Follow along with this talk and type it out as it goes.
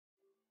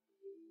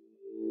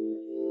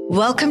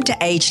Welcome to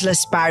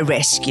Ageless by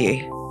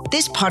Rescue.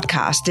 This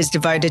podcast is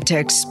devoted to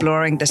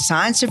exploring the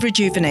science of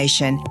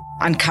rejuvenation,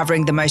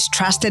 uncovering the most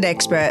trusted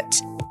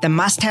experts, the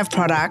must-have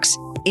products,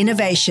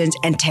 innovations,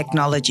 and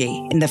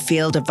technology in the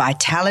field of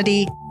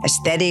vitality,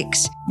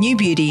 aesthetics, new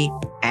beauty,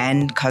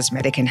 and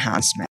cosmetic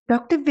enhancement.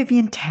 Dr.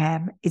 Vivian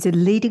Tam is a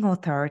leading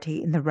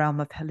authority in the realm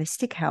of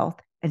holistic health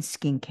and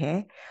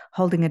skincare,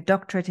 holding a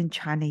doctorate in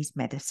Chinese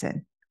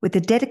medicine. With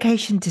a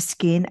dedication to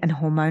skin and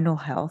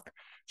hormonal health,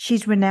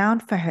 she's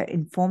renowned for her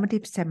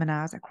informative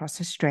seminars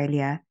across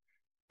Australia,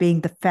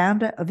 being the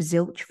founder of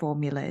Zilch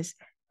Formulas,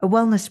 a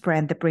wellness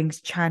brand that brings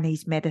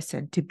Chinese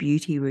medicine to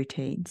beauty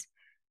routines,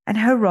 and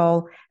her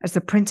role as the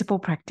principal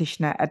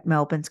practitioner at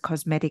Melbourne's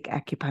Cosmetic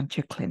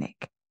Acupuncture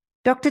Clinic.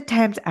 Dr.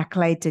 Tam's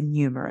accolades are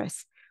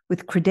numerous,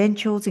 with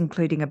credentials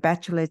including a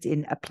bachelor's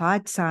in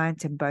applied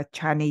science in both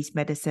Chinese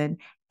medicine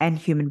and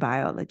human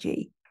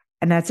biology.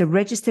 And as a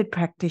registered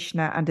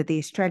practitioner under the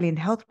Australian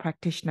Health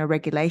Practitioner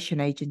Regulation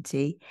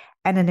Agency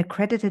and an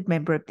accredited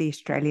member of the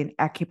Australian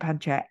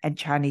Acupuncture and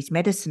Chinese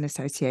Medicine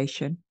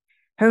Association,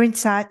 her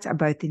insights are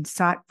both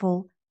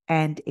insightful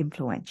and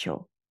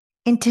influential.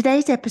 In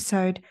today's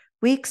episode,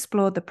 we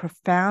explore the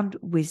profound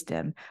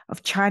wisdom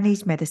of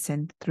Chinese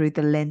medicine through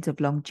the lens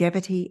of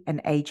longevity and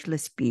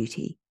ageless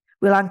beauty.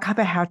 We'll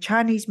uncover how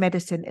Chinese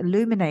medicine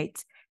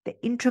illuminates the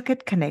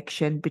intricate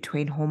connection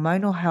between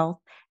hormonal health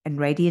and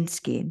radiant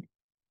skin,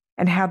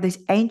 and how this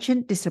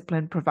ancient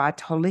discipline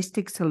provides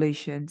holistic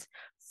solutions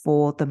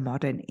for the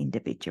modern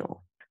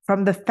individual.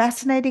 From the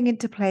fascinating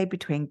interplay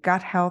between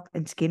gut health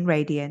and skin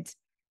radiance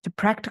to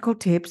practical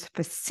tips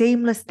for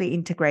seamlessly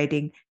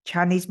integrating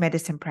Chinese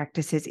medicine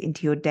practices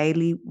into your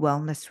daily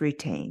wellness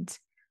routines.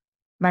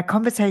 My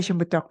conversation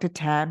with Dr.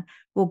 Tam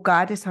will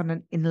guide us on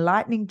an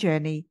enlightening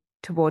journey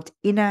towards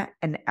inner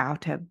and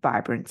outer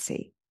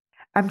vibrancy.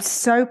 I'm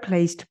so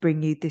pleased to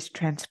bring you this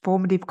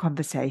transformative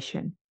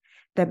conversation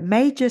that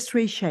may just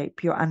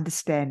reshape your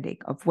understanding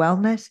of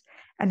wellness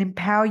and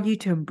empower you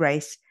to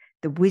embrace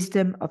the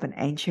wisdom of an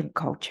ancient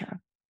culture.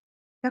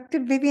 Dr.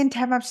 Vivian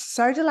Tam, I'm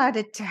so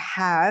delighted to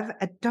have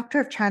a doctor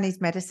of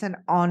Chinese medicine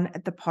on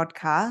the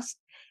podcast.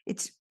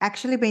 It's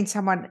actually been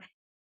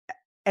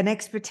an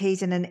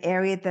expertise in an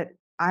area that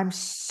I'm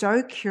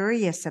so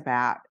curious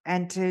about,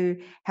 and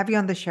to have you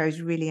on the show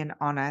is really an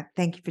honor.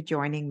 Thank you for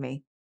joining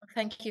me.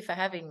 Thank you for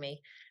having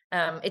me.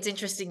 It's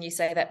interesting you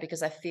say that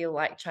because I feel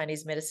like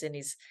Chinese medicine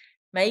is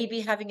maybe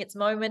having its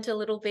moment a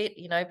little bit.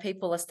 You know,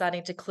 people are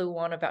starting to clue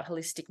on about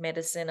holistic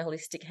medicine,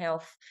 holistic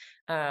health.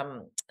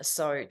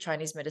 So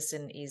Chinese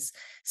medicine is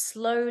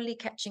slowly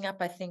catching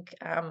up, I think,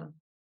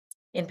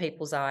 in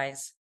people's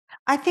eyes.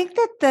 I think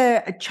that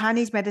the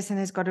Chinese medicine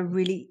has got a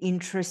really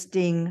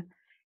interesting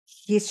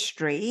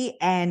history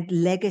and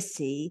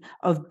legacy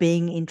of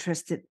being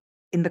interested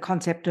in the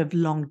concept of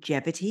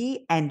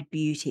longevity and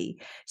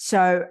beauty.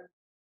 So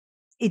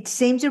it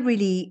seems a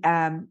really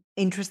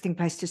interesting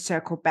place to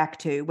circle back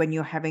to when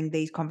you're having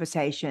these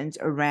conversations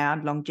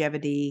around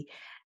longevity,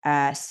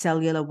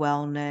 cellular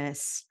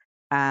wellness,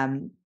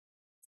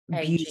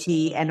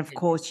 beauty, and of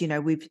course, you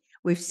know,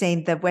 we've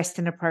seen the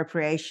Western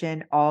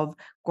appropriation of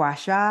gua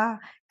sha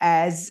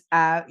as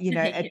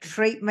a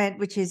treatment,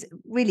 which is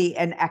really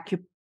an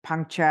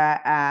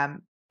acupuncture,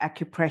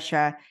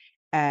 acupressure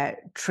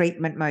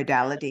treatment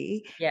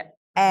modality. Yeah,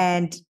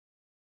 and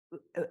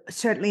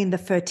certainly in the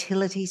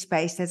fertility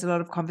space, there's a lot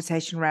of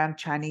conversation around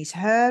Chinese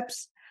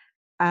herbs.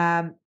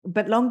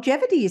 But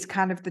longevity is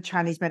kind of the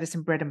Chinese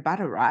medicine bread and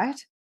butter, right?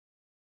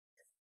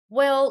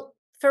 Well,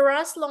 for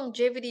us,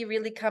 longevity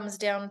really comes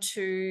down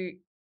to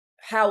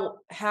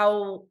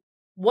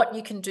what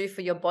you can do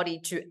for your body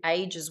to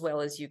age as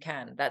well as you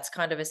can. That's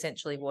kind of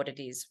essentially what it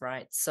is,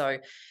 right? So,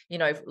 you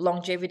know,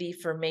 longevity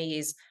for me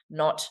is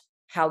not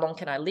how long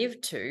can I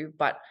live to,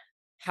 but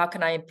how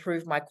can I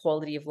improve my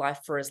quality of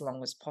life for as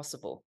long as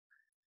possible?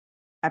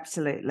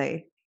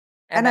 Absolutely.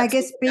 And I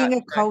guess being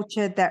a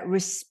culture that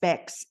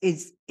respects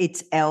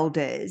its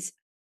elders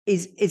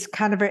is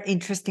kind of an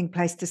interesting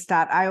place to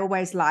start. I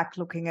always like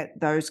looking at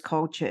those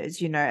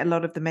cultures, you know, a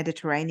lot of the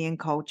Mediterranean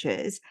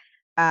cultures,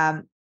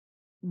 the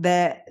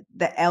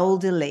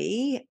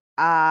elderly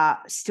are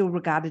still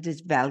regarded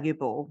as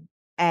valuable.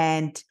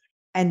 And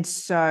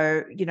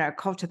so, you know, a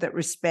culture that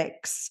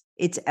respects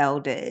its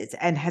elders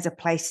and has a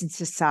place in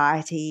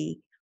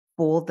society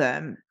for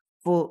them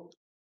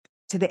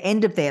to the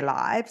end of their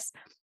lives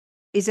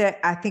is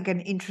I think, an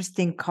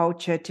interesting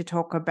culture to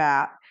talk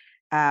about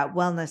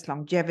wellness,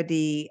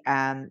 longevity,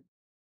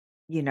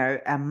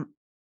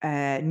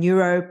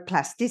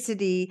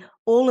 neuroplasticity,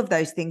 all of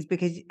those things,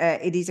 because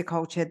it is a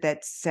culture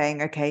that's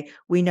saying, okay,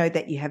 we know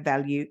that you have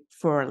value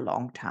for a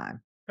long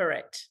time.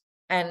 Correct.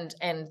 And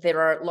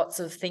there are lots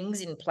of things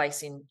in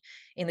place in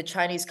the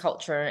Chinese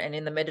culture and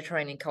in the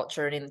Mediterranean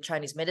culture and in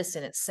Chinese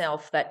medicine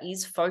itself that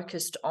is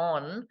focused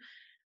on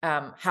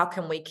how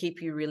can we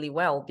keep you really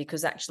well?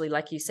 Because actually,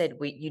 like you said,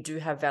 you do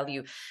have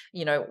value.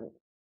 You know,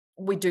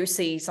 we do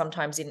see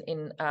sometimes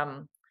in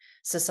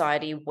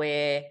society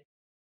where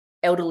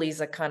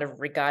elderlies are kind of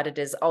regarded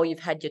as, oh, you've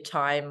had your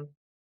time,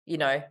 you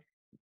know,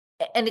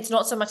 and it's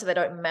not so much that they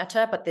don't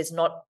matter, but there's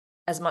not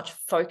as much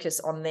focus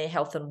on their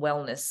health and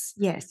wellness,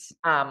 Yes.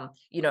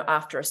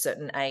 after a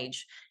certain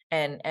age.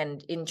 And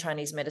in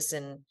Chinese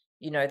medicine,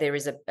 there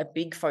is a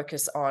big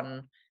focus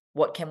on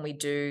what can we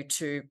do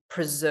to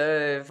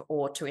preserve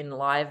or to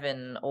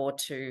enliven or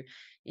to,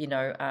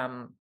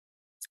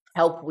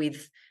 help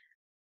with,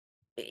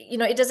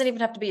 it doesn't even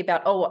have to be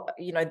about,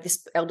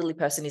 this elderly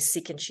person is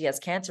sick and she has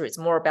cancer. It's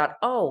more about,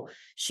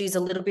 she's a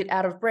little bit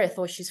out of breath,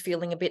 or she's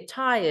feeling a bit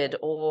tired,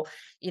 or,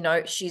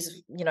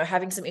 she's,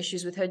 having some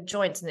issues with her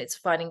joints and it's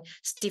finding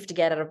stiff to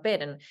get out of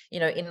bed. And,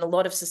 in a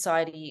lot of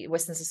society,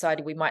 Western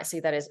society, we might see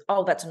that as,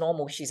 that's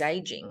normal, she's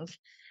aging.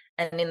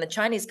 And in the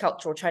Chinese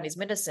culture or Chinese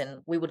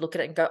medicine, we would look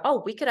at it and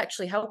go, we could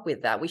actually help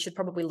with that. We should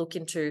probably look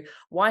into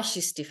why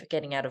she's stiff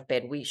getting out of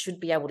bed. We should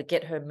be able to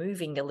get her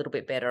moving a little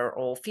bit better,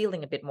 or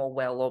feeling a bit more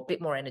well, or a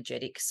bit more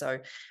energetic. So,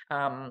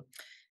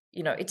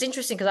 it's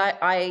interesting because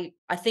I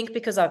think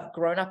because I've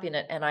grown up in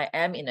it and I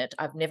am in it,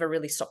 I've never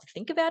really stopped to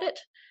think about it.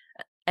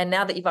 And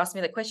now that you've asked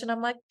me that question,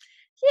 I'm like,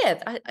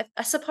 yeah,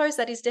 I suppose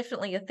that is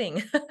definitely a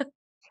thing.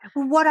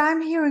 Well, what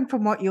I'm hearing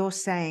from what you're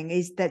saying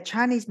is that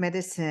Chinese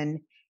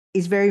medicine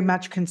is very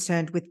much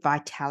concerned with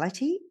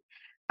vitality.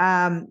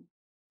 Um,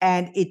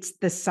 and it's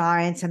the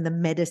science and the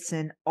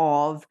medicine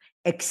of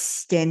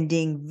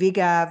extending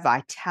vigor,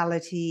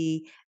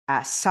 vitality,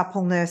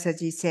 suppleness,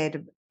 as you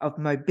said, of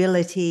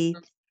mobility.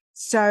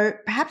 So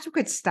perhaps we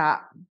could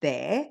start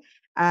there,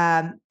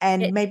 and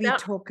It's maybe about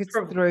talk us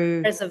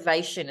through.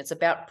 preservation. It's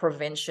about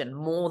prevention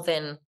more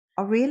than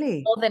Oh,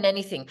 really?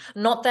 anything.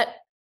 Not that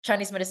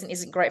Chinese medicine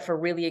isn't great for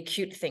really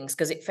acute things,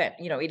 because it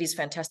is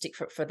fantastic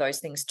for those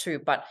things too.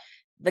 But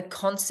the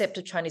concept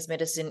of Chinese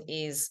medicine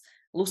is,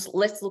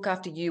 let's look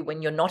after you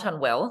when you're not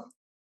unwell,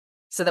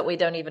 so that we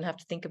don't even have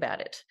to think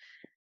about it.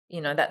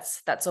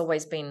 That's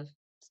always been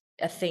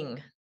a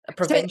thing. A So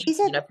prevention,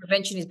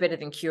 prevention is better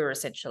than cure,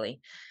 essentially.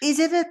 is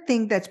it a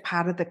thing that's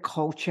part of the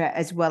culture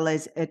as well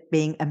as it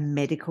being a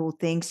medical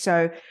thing?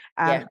 So,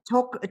 Yeah.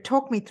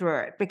 talk me through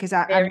it, because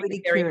I'm Very,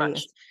 really very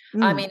much.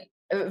 curious. I Mm. mean,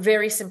 a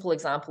very simple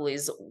example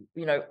is,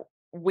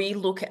 we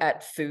look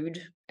at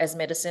food as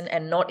medicine,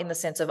 and not in the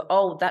sense of,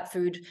 that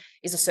food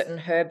is a certain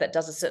herb that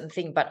does a certain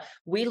thing, but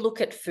we look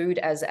at food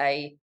as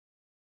it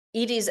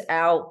is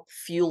our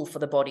fuel for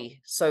the body.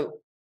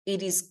 So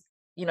it is,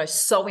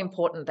 so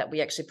important that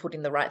we actually put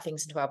in the right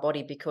things into our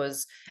body,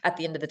 because at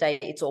the end of the day,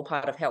 it's all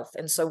part of health.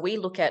 And so we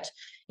look at,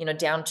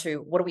 down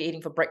to, what are we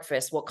eating for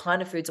breakfast? What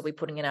kind of foods are we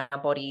putting in our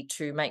body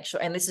to make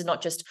sure? And this is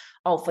not just,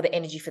 for the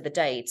energy for the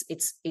day.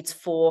 It's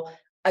for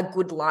a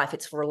good life.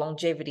 It's for a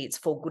longevity. It's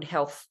for good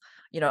health,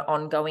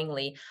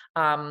 ongoingly.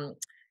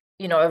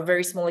 A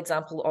very small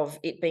example of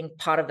it being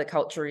part of the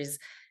culture is,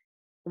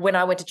 when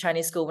I went to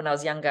Chinese school when I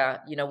was younger,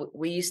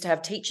 we used to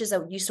have teachers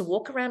that used to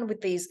walk around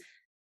with these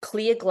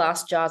clear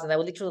glass jars, and they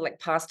were literally like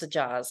pasta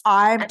jars.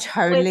 I'm And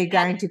totally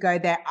going to go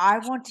there. I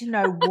want to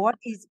know what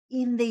is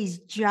in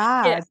these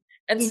yeah, jars.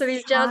 and In so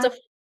these jars China. are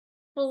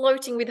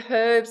floating with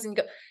herbs and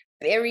got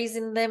berries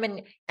in them,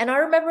 and I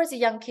remember as a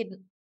young kid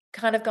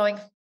kind of going,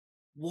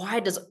 why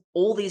does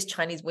all these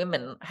Chinese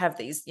women have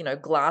these,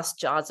 glass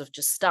jars of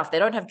just stuff? They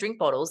don't have drink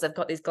bottles. They've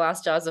got these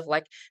glass jars of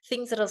like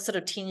things that are sort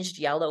of tinged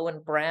yellow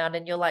and brown,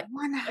 and you're like,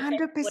 okay,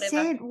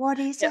 whatever. 100%. What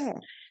is Yep.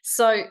 it?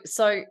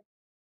 So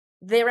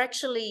they're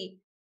actually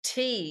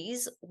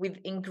teas with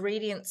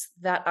ingredients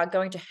that are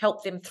going to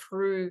help them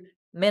through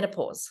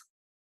menopause.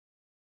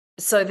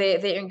 So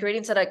they're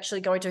ingredients that are actually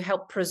going to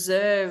help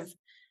preserve,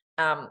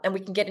 and we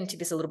can get into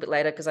this a little bit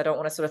later, because I don't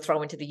want to sort of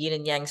throw into the yin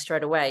and yang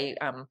straight away.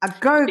 Go,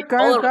 A bit go, go.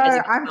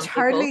 polarizing for I'm some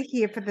people, totally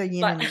here for the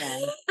yin but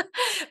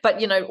and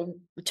yang.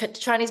 but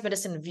Chinese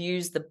medicine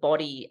views the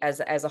body as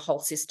a whole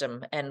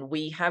system, and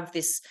we have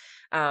this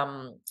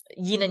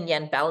yin and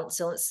yang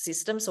balance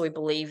system. So we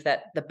believe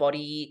that the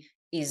body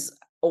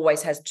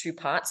always has two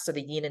parts, so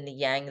the yin and the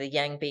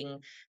yang being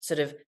sort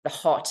of the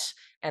hot,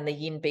 and the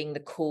yin being the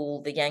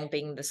cool, the yang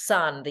being the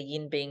sun, the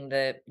yin being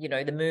the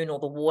the moon or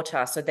the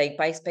water. So they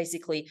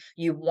basically,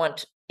 you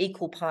want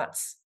equal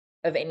parts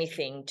of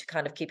anything to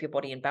kind of keep your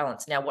body in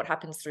balance. Now, what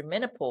happens through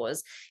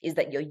menopause is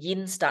that your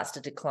yin starts to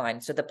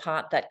decline. So the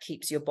part that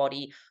keeps your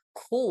body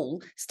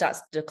cool starts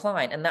to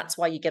decline, and that's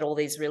why you get all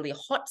these really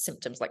hot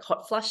symptoms like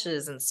hot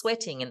flushes and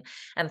sweating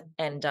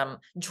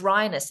and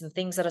dryness and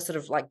things that are sort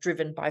of like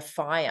driven by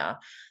fire.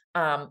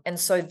 And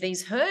so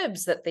these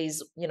herbs that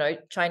these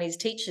Chinese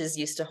teachers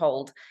used to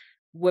hold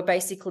were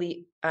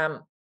basically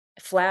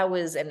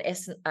flowers and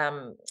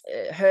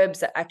herbs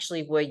that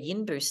actually were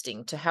yin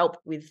boosting to help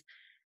with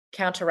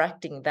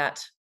counteracting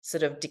that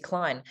sort of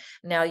decline.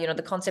 Now,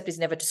 the concept is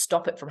never to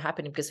stop it from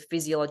happening, because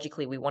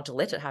physiologically we want to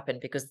let it happen,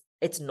 because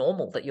it's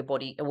normal that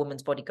a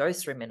woman's body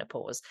goes through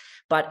menopause.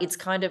 But it's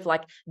kind of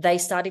like they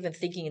start even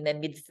thinking in their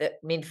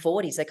mid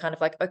 40s. They're kind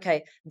of like,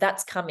 okay,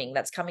 that's coming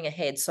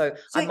ahead. So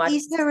I So might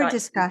is there a start.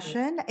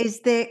 discussion?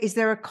 Is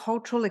there a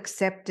cultural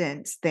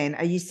acceptance then?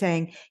 Are you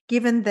saying,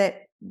 given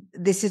that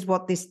this is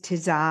what this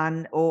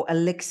tisane or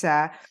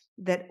elixir,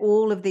 that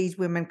all of these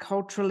women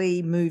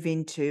culturally move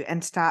into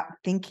and start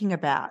thinking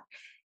about,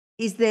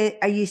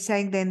 are you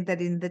saying then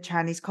that in the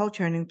Chinese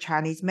culture and in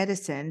Chinese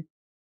medicine,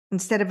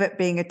 instead of it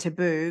being a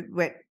taboo,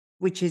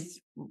 which is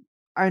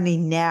only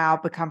now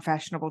become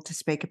fashionable to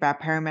speak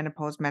about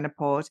perimenopause,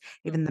 menopause,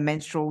 even the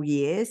menstrual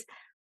years,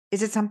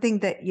 is it something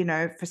that,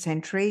 for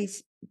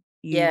centuries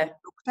you Yeah.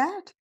 looked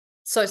at?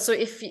 So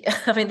if you,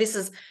 I mean, this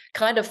is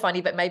kind of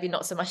funny, but maybe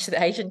not so much to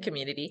the Asian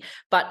community,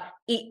 but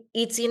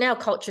it's in our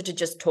culture to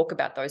just talk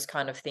about those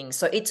kind of things.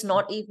 So it's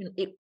not even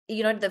it.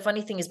 The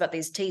funny thing is about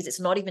these teas, it's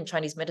not even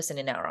Chinese medicine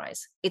in our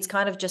eyes. It's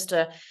kind of just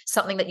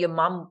something that your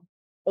mum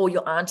or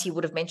your auntie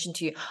would have mentioned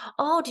to you.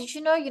 Oh, did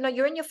you know,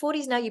 you're in your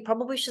 40s now, you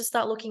probably should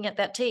start looking at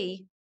that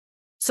tea.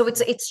 So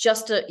it's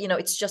just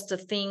it's just a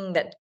thing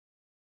that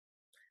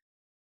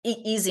it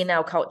is in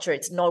our culture.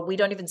 It's not, we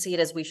don't even see it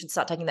as we should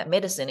start taking that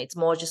medicine. It's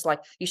more just like,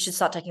 you should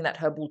start taking that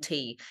herbal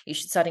tea. You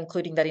should start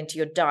including that into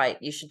your diet.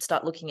 You should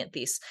start looking at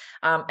this.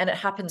 And it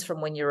happens from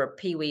when you're a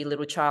pee-wee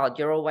little child.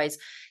 You're always,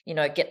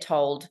 get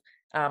told,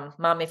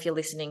 Mum, if you're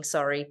listening,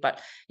 sorry,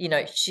 but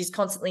she's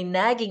constantly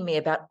nagging me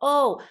about,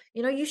 oh,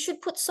 you should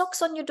put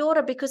socks on your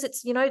daughter because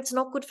it's, it's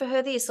not good for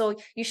her this, or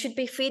you should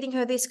be feeding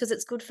her this because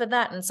it's good for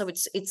that. And so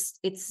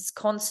it's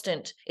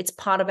constant. It's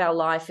part of our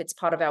life. It's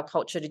part of our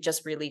culture to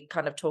just really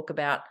kind of talk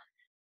about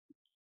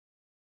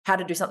how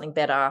to do something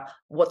better,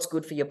 what's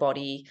good for your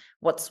body,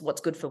 what's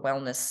good for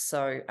wellness.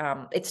 So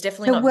it's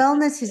definitely So not.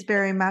 wellness is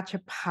very much a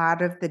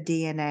part of the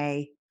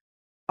DNA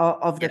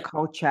of the Yeah.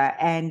 culture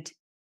and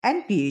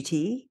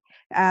beauty.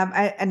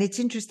 And it's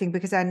interesting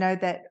because I know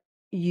that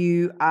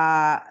you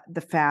are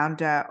the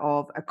founder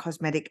of a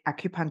cosmetic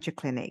acupuncture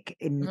clinic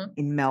in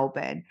Mhm.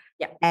 Melbourne.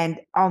 Yeah. And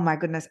oh my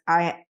goodness,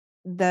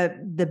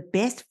 the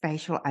best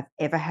facial I've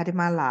ever had in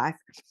my life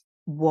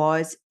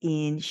was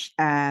in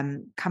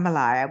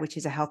Kamalaya, which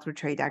is a health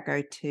retreat I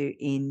go to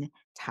in Yeah.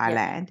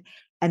 Thailand.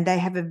 And they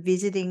have a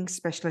visiting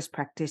specialist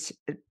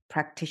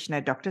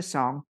practitioner, Dr.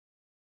 Song,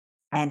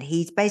 and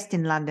he's based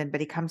in London,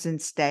 but he comes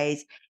and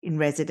stays in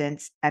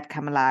residence at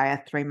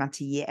Kamalaya 3 months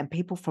a year. And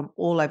people from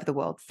all over the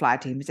world fly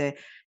to him. He's a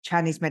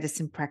Chinese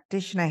medicine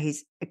practitioner.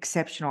 He's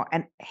exceptional.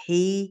 And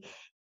he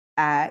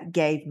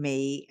gave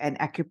me an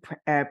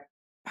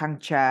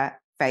acupuncture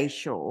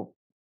facial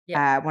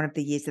Yeah. one of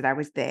the years that I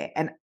was there.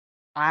 And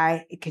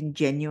I can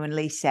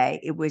genuinely say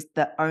it was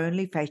the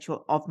only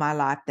facial of my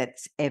life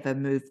that's ever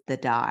moved the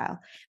dial.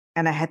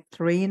 And I had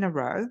 3 in a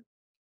row.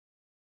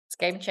 It's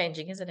game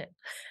changing, isn't it?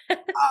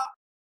 Oh,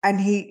 and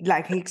he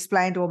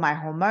explained all my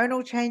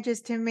hormonal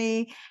changes to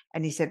me,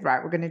 and he said,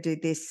 "Right, we're gonna do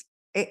this."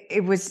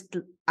 It was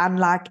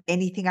unlike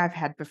anything I've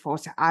had before,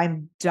 so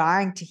I'm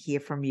dying to hear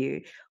from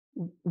you.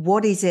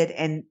 What is it,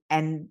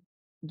 and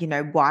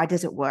why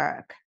does it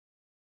work?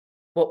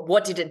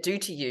 What did it do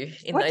to you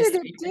in What those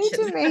did it 3 do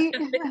sessions? to me?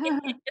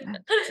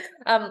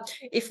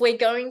 If we're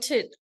going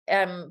to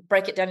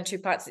break it down in 2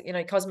 parts,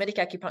 cosmetic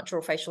acupuncture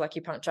or facial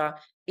acupuncture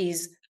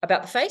is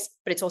about the face,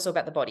 but it's also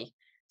about the body.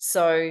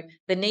 So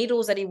the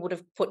needles that he would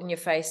have put in your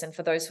face, and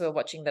for those who are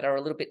watching that are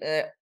a little bit,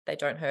 they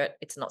don't hurt.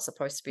 It's not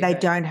supposed to be They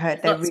hurt. don't hurt,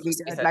 It's they not really supposed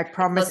to be don't, hurt. like, It's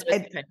not promise,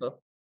 supposed to be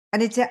painful.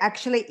 and it's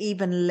actually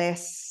even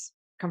less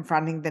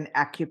confronting than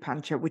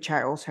acupuncture, which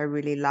I also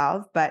really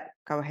love, but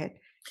go ahead.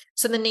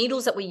 So the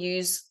needles that we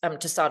use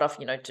to start off,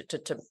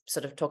 to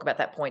sort of talk about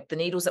that point, the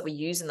needles that we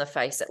use in the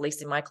face, at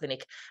least in my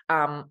clinic,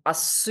 are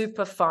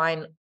super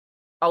fine,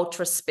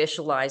 ultra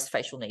specialized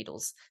facial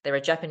needles. They're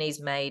a Japanese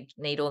made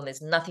needle and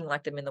there's nothing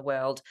like them in the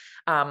world.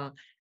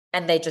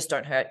 And they just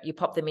don't hurt. You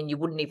pop them in, you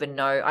wouldn't even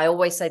know. I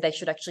always say they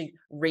should actually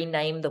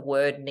rename the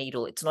word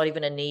needle. It's not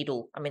even a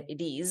needle. I mean, it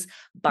is,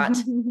 but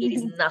it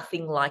is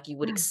nothing like you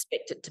would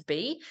expect it to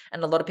be.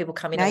 And a lot of people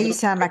come in Now a you little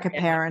sound like a bit.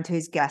 parent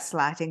who's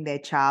gaslighting their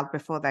child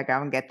before they go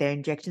and get their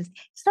injections.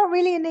 It's not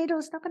really a needle.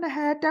 It's not going to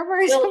hurt. Don't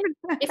worry. It's not Well,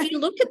 gonna if hurt. you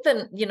look at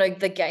them,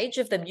 the gauge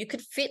of them, you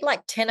could fit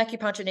like 10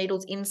 acupuncture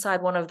needles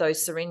inside one of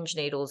those syringe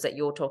needles that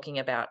you're talking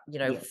about,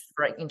 Yes.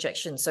 for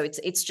injection. So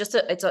it's just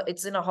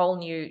it's in a whole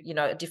new,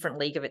 a different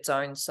league of its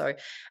own.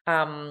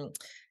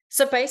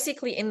 So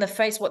basically in the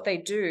face, what they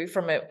do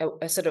from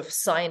a sort of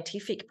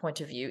scientific point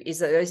of view is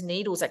that those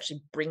needles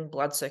actually bring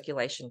blood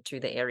circulation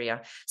to the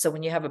area. So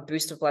when you have a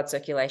boost of blood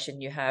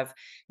circulation, you have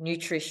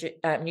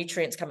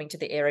nutrients coming to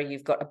the area,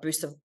 you've got a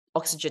boost of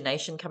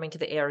oxygenation coming to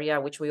the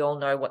area, which we all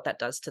know what that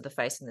does to the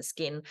face and the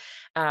skin.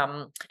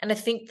 And I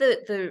think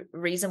that the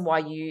reason why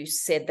you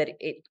said that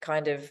it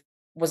kind of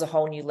was a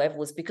whole new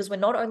level is because we're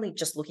not only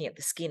just looking at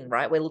the skin,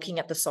 right? We're looking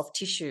at the soft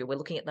tissue, we're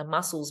looking at the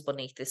muscles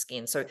beneath the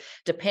skin. So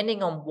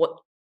depending on what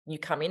you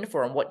come in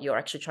for and what you're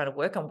actually trying to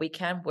work on, we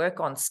can work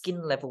on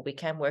skin level, we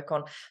can work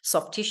on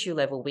soft tissue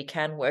level, we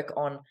can work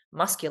on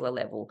muscular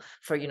level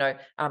for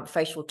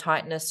facial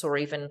tightness or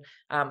even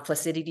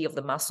flaccidity of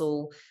the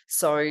muscle.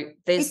 So It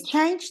there's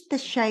changed the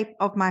shape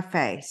of my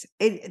face.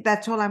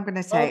 That's all I'm going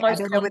to say. I almost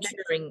don't know whether.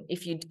 contouring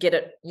if you'd get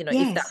it, if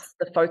Yes. that's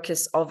the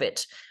focus of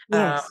it.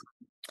 Um, Yes.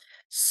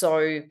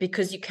 so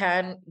because you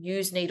can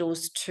use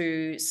needles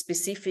to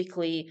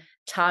specifically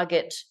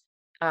target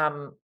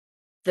um,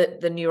 the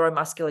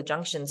neuromuscular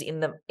junctions in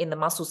the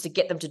muscles to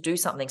get them to do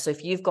something. So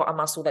if you've got a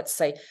muscle that's,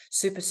 say,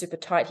 super, super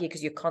tight here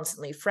because you're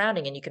constantly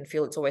frowning and you can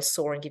feel it's always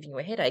sore and giving you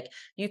a headache,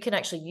 you can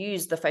actually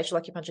use the facial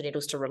acupuncture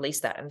needles to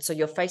release that. And so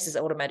your face is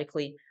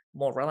automatically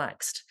more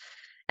relaxed.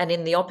 And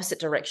in the opposite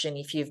direction,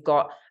 if you've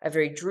got a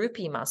very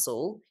droopy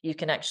muscle, you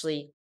can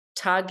actually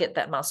target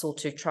that muscle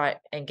to try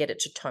and get it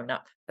to tone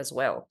up as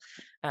well.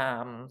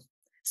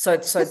 So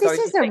So this those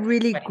is a effects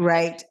really are quite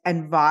great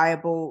and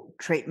viable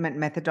treatment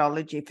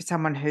methodology for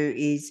someone who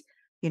is,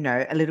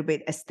 a little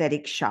bit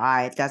aesthetic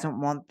shy, doesn't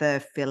want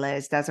the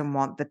fillers, doesn't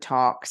want the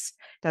tox,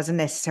 doesn't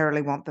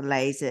necessarily want the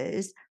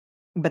lasers,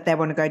 but they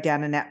want to go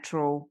down a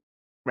natural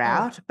Mm,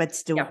 route, but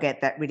still yeah.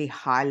 get that really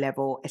high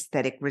level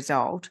aesthetic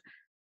result.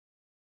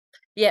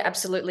 Yeah,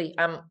 absolutely.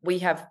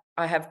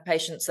 I have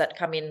patients that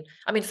come in.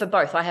 I mean, for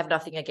both, I have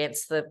nothing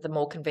against the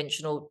more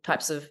conventional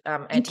types of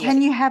And can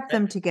anti-aging you have treatment.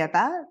 them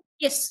together?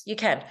 Yes, you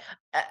can.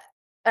 Uh,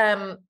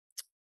 um,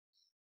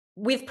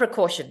 with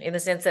precaution, in the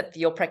sense that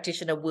your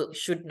practitioner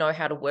should know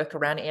how to work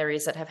around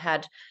areas that have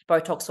had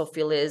Botox or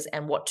fillers,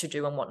 and what to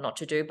do and what not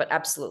to do. But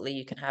absolutely,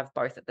 you can have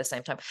both at the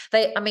same time.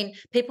 I mean,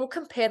 people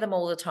compare them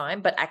all the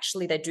time, but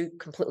actually they do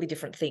completely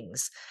different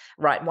things,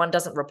 right? One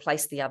doesn't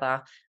replace the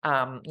other.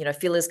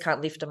 Fillers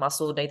can't lift a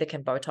muscle, neither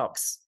can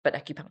Botox, but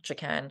acupuncture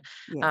can.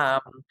 Yes.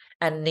 Um,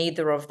 and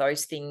neither of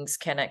those things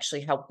can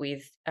actually help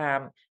with,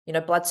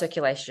 blood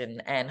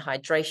circulation and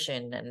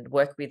hydration, and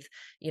work with,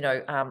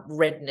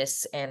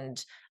 redness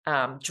and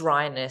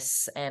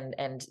dryness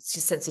and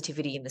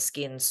sensitivity in the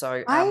skin.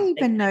 So I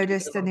they can even actually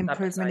noticed live an on side by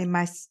improvement side. in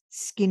my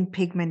skin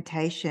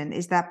pigmentation.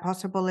 Is that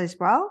possible as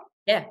well?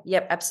 Yeah,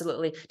 yep,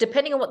 absolutely.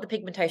 Depending on what the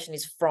pigmentation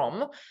is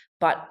from,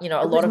 but a It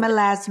was lot of the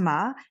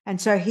melasma, and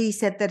so he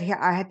said that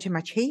I had too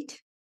much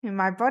heat in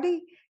my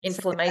body, so that's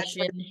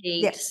inflammation, what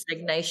heat, yeah,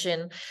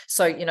 stagnation.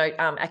 So,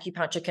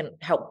 acupuncture can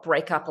help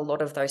break up a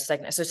lot of those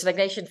stagnation. So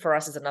stagnation for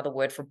us is another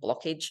word for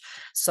blockage.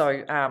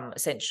 So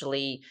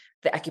essentially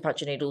the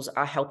acupuncture needles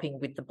are helping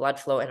with the blood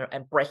flow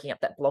and breaking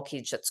up that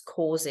blockage that's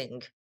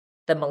causing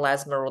the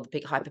melasma or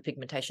the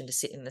hyperpigmentation to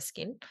sit in the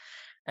skin.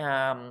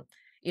 Um,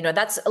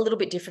 that's a little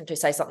bit different to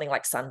say something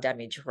like sun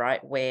damage,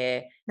 right?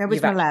 Where it was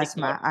you've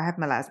actually got, melasma. I have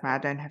melasma, I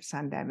don't have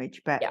sun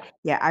damage, but yeah.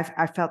 yeah,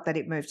 I felt that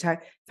it moved. So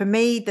for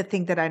me, the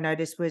thing that I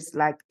noticed was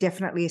like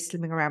definitely a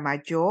slimming around my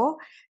jaw,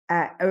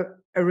 a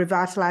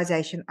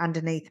revitalization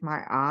underneath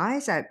my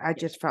eyes. I Yeah,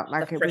 just felt the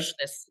like it was,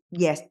 freshness.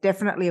 yes,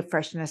 definitely a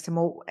freshness, a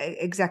more,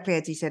 exactly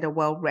as you said, a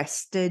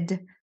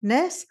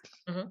well-restedness.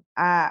 Mhm.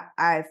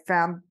 I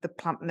found the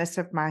plumpness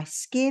of my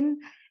skin.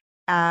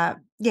 Yeah,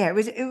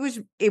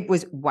 it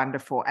was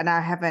wonderful, and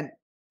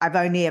I've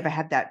only ever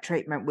had that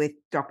treatment with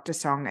Dr.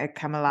 Song at Mhm.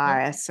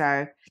 Kamalaya,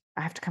 so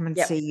I have to come and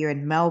Yep. see you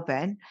in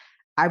Melbourne.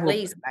 I will.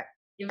 Please,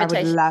 I would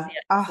invitations, love. yeah,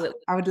 Oh,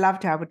 absolutely. I would love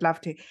to. I would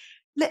love to.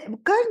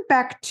 Going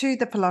back to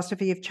the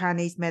philosophy of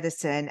Chinese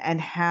medicine and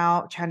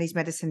how Chinese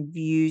medicine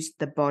views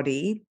the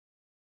body,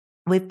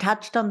 we've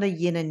touched on the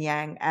yin and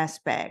yang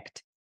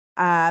aspect,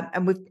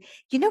 and we've.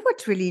 You know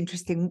what's really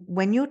interesting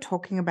when you're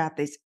talking about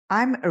this?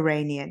 I'm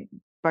Iranian.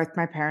 Both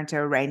my parents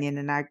are Iranian,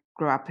 and I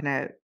grew up in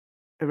a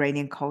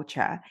Iranian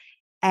culture.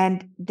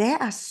 And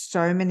there are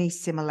so many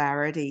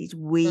similarities.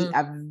 We Mm.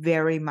 are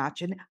very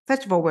much, and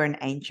first of all, we're an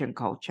ancient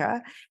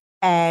culture,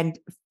 and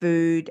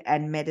food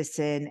and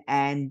medicine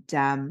and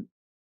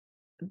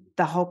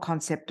the whole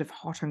concept of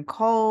hot and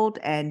cold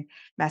and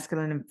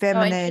masculine and Oh,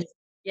 feminine interesting.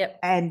 Yep.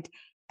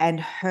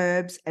 and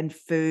herbs and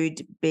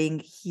food being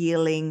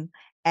healing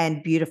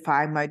and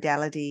beautifying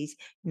modalities.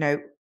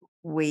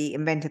 We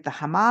invented the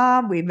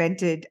hammam, we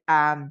invented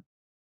a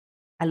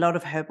lot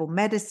of herbal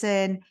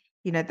medicine,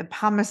 the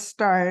pumice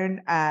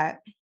stone, uh,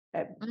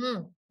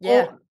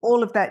 Yeah,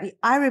 all of that.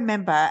 I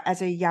remember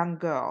as a young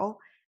girl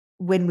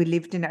when we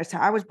lived so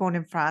I was born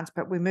in France,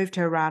 but we moved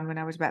to Iran when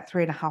I was about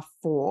 3.5,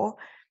 4.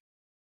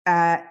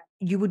 Uh,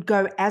 you would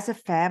go as a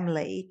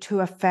family to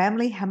a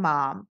family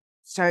hammam.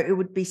 So it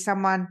would be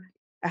a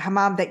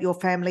hammam that your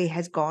family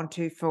has gone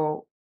to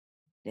for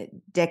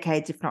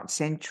decades, if not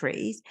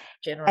centuries.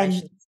 And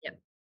generations. Yep.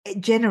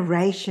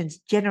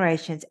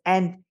 generations,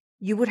 and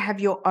you would have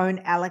your own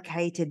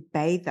allocated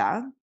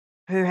bather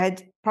who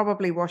had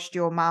probably washed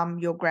your mum,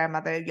 your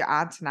grandmother, your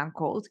aunts and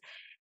uncles,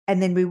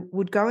 and then we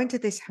would go into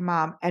this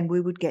hammam and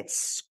we would get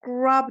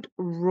scrubbed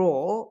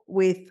raw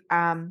with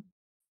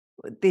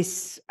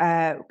this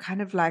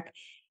kind of like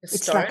The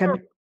it's like stone or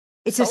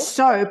it's a salt?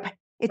 soap.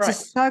 It's a Right.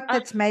 soap Ah,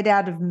 that's made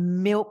out of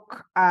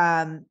milk.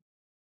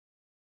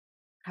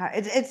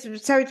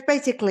 It's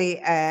basically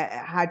salt,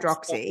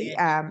 hydroxy,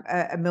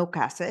 yeah. a milk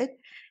acid.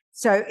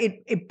 So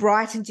it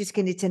brightens your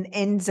skin. It's an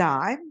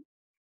enzyme,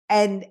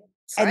 and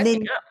Sign me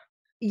then up.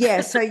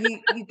 yeah, so you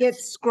get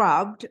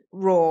scrubbed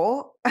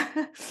raw,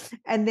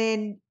 and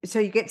then so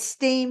you get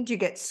steamed, you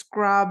get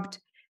scrubbed,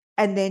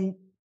 and then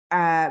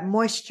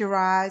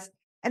moisturized,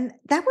 and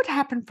that would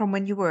happen from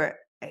when you were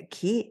a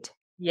kid.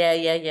 Yeah,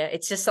 yeah, yeah.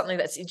 It's just something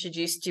that's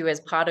introduced you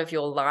as part of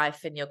your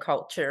life and your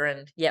culture,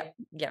 and yep,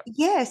 yep.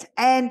 Yes,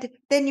 and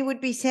then you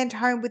would be sent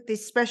home with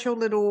this special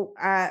little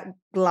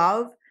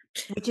glove,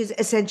 which is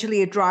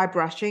essentially a dry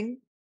brushing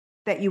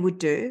that you would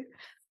do.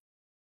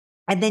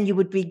 And then you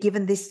would be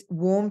given this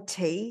warm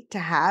tea to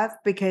have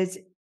because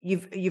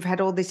you've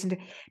had all this,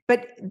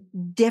 but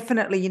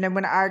definitely,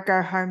 when I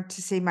go home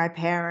to see my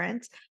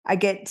parents, I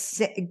get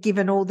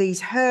given all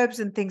these herbs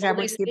and things. I All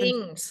was these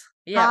given things.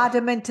 Yeah.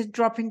 cardamom to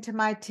drop into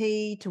my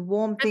tea to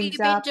warm Have you things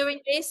been up.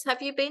 doing this?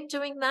 Have you been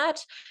doing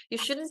that? You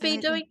shouldn't be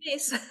Absolutely. doing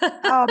this.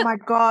 Oh my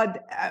God.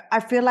 I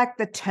feel like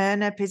the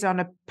turnip is on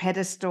a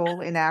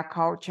pedestal in our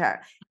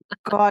culture.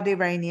 God,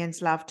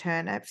 Iranians love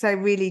turnips. They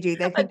really do.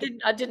 They think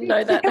I didn't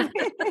know that.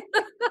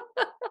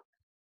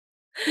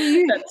 do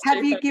you That's have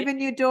too you funny.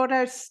 given your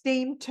daughter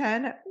steamed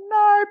turnip?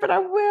 No, but I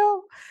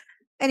will.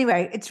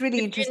 Anyway, it's really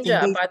With interesting,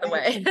 ginger, these by the herbs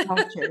way. and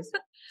cultures.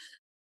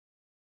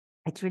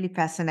 It's really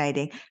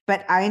fascinating.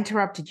 But I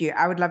interrupted you.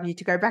 I would love you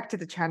to go back to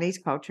the Chinese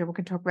culture. We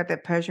can talk about the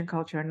Persian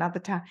culture another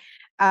time.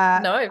 Uh,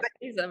 No,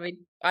 please, I mean,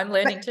 I'm but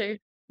learning too.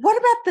 what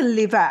about the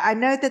liver? I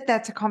know that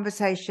that's a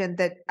conversation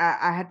that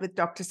I had with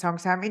Dr. Song,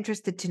 so I'm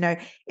interested to know.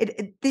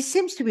 This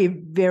seems to be a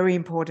very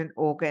important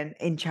organ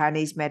in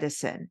Chinese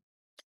medicine.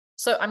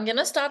 So I'm going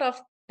to start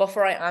off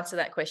before I answer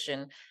that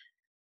question.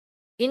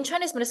 In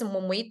Chinese medicine,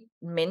 when we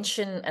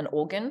mention an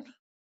organ,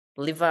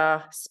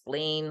 liver,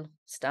 spleen,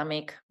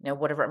 stomach,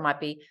 whatever it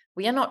might be,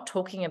 we are not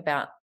talking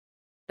about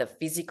the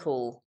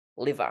physical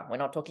liver. We're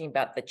not talking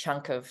about the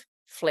chunk of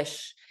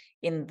flesh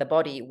in the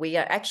body. We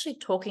are actually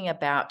talking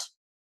about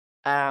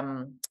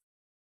a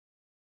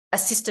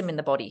system in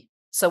the body.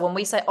 So when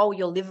we say, oh,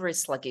 your liver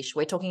is sluggish,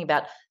 we're talking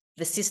about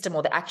the system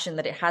or the action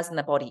that it has in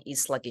the body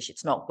is sluggish.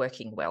 It's not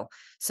working well.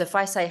 So if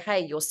I say,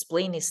 hey, your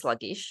spleen is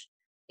sluggish,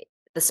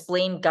 the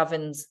spleen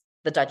governs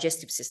the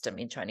digestive system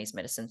in Chinese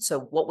medicine. So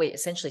what we're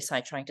essentially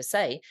trying to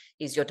say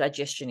is your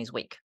digestion is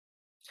weak.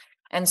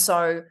 And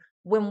so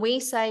when we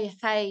say,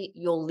 hey,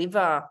 your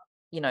liver,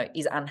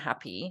 is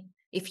unhappy,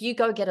 if you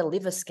go get a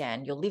liver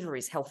scan, your liver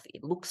is healthy.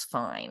 It looks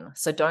fine.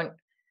 So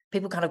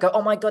people kind of go,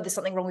 oh my God, there's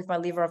something wrong with my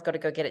liver. I've got to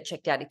go get it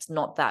checked out. It's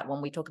not that.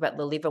 When we talk about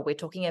the liver, we're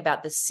talking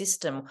about the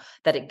system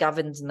that it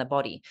governs in the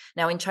body.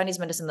 Now, in Chinese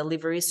medicine, the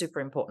liver is super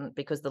important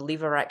because the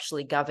liver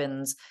actually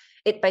governs,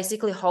 it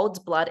basically holds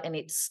blood and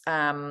it's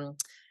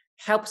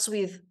helps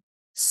with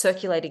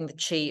circulating the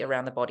qi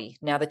around the body.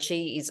 Now, the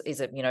qi is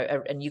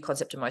a new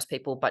concept to most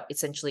people, but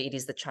essentially it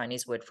is the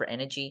Chinese word for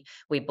energy.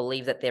 We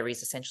believe that there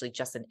is essentially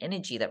just an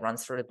energy that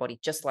runs through the body,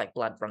 just like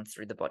blood runs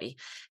through the body.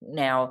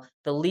 Now,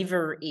 the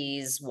liver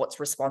is what's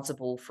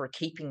responsible for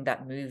keeping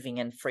that moving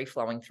and free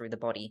flowing through the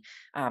body.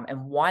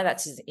 And why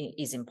that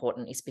is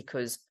important is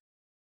because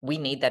we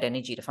need that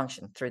energy to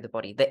function through the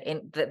body.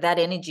 That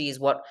energy is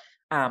what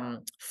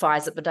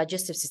fires up the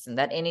digestive system.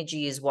 That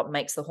energy is what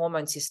makes the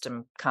hormone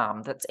system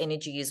calm. That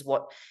energy is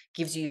what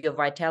gives you your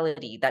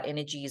vitality. That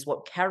energy is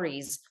what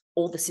carries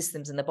all the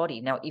systems in the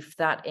body. Now, if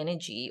that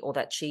energy or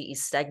that qi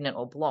is stagnant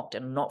or blocked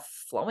and not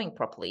flowing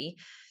properly,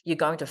 you're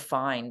going to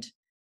find,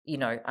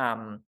 you're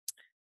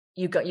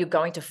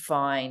going to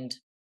find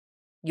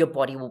your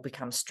body will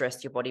become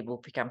stressed, your body will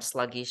become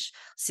sluggish,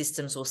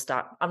 systems will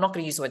start, I'm not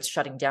going to use the word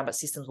shutting down, but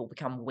systems will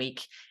become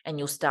weak and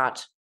you'll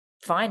start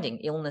finding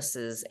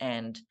illnesses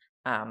and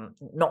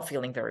not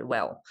feeling very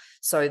well.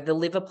 So the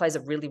liver plays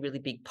a really, really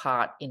big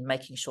part in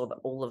making sure that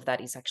all of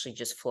that is actually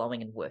just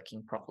flowing and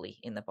working properly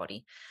in the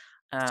body.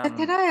 So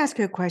can I ask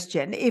you a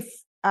question? If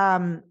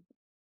I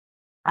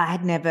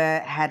had never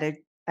had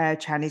a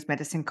Chinese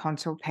medicine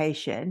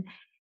consultation,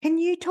 can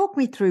you talk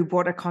me through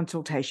what a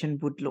consultation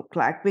would look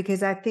like?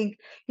 Because I think,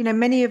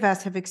 many of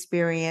us have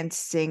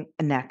experienced seeing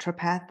a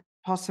naturopath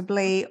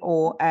possibly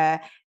or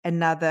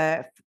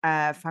another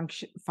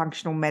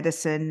functional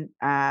medicine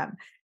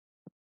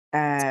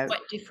It's uh,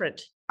 quite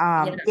different.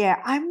 Yeah.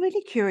 yeah, I'm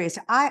really curious.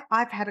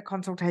 I've had a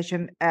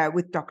consultation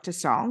with Dr.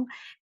 Song.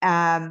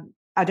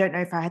 I don't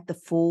know if I had the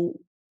full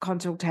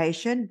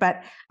consultation,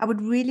 but I would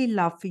really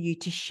love for you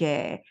to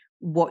share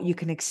what you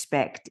can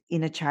expect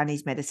in a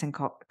Chinese medicine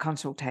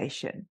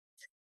consultation.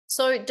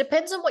 So it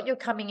depends on what you're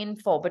coming in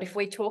for, but if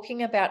we're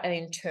talking about an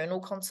internal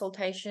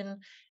consultation,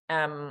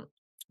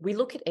 we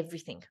look at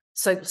everything.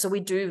 So we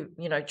do,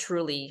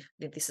 truly,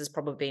 this has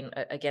probably been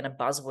again a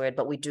buzzword,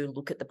 but we do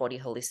look at the body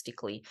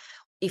holistically.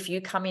 If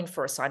you come in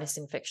for a sinus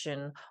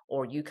infection,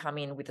 or you come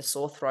in with a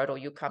sore throat, or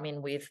you come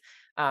in with,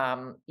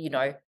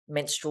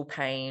 menstrual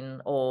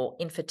pain or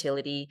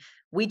infertility,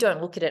 we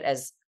don't look at it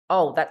as,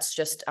 oh, that's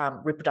just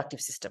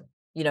reproductive system.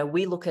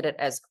 We look at it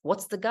as,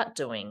 what's the gut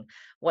doing?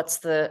 What's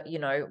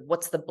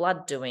the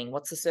blood doing?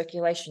 What's the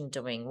circulation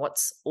doing?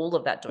 What's all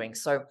of that doing?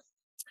 So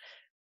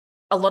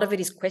a lot of it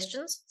is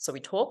questions. So we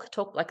talk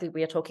like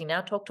we are talking now,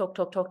 talk,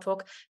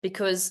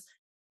 because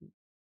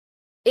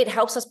it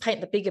helps us paint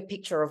the bigger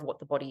picture of what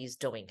the body is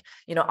doing.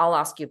 I'll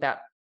ask you about,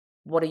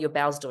 what are your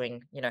bowels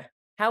doing?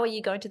 How are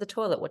you going to the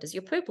toilet? What does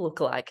your poop look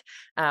like?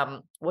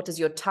 What does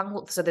your tongue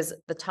look? So there's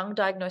the tongue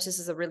diagnosis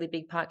is a really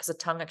big part, because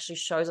the tongue actually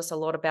shows us a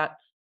lot about,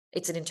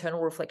 it's an internal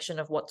reflection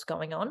of what's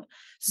going on.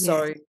 Yes.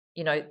 So,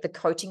 the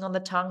coating on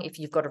the tongue, if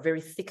you've got a very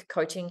thick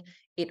coating,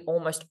 it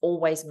almost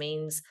always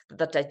means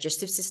that the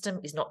digestive system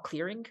is not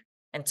clearing.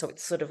 And so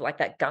it's sort of like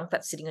that gunk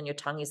that's sitting on your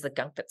tongue is the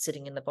gunk that's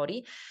sitting in the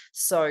body.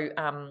 So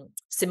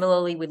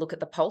similarly, we look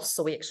at the pulse.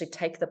 So we actually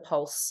take the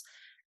pulse,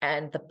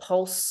 and the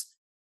pulse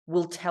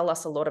will tell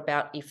us a lot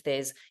about if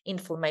there's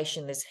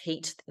inflammation, there's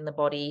heat in the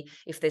body,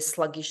 if there's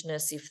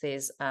sluggishness, if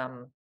there's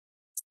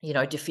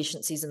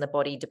deficiencies in the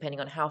body, depending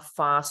on how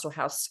fast or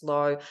how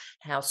slow,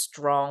 how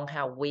strong,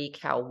 how weak,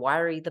 how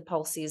wiry the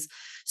pulse is.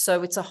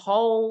 So it's a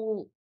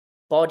whole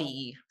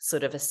body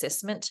sort of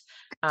assessment.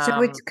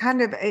 So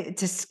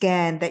it's a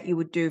scan that you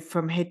would do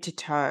from head to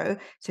toe.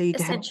 So you'd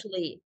have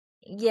Essentially,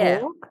 yeah.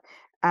 talk.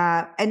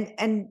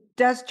 And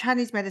does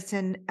Chinese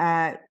medicine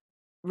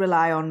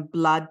rely on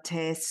blood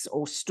tests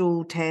or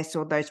stool tests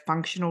or those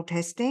functional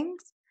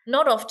testings?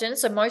 Not often.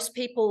 So most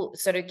people,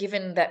 sort of,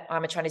 given that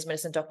I'm a Chinese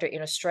medicine doctor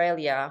in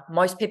Australia,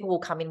 most people will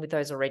come in with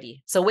those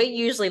already. So we're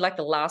usually like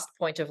the last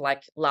point of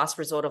like last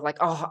resort of like,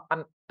 oh,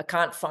 I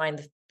can't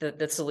find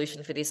the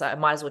solution for this. I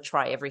might as well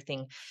try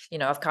everything.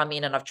 I've come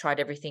in and I've tried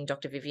everything.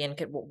 Dr. Vivian,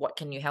 what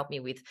can you help me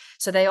with?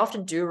 So they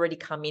often do already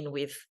come in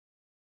with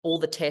all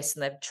the tests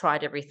and they've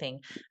tried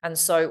everything. And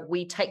so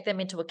we take them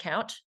into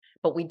account,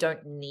 but we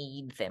don't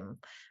need them.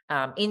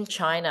 In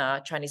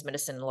China, Chinese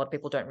medicine, a lot of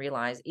people don't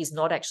realize, is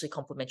not actually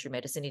complementary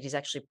medicine. It is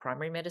actually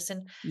primary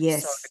medicine. So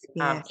Yes,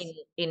 yes.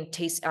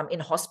 in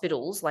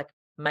hospitals, like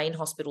main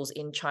hospitals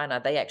in China,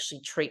 they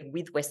actually treat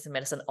with Western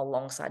medicine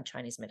alongside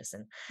Chinese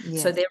medicine. So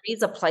Yes. there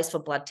is a place for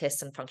blood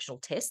tests and functional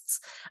tests.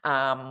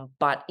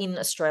 But in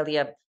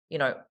Australia,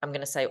 I'm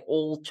going to say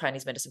all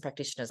Chinese medicine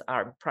practitioners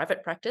are in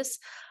private practice.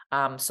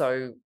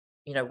 So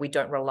we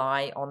don't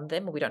rely on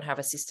them. We don't have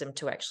a system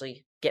to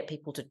actually get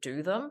people to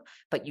do them,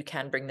 but you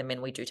can bring them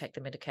in. We do take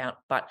them into account.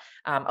 But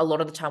a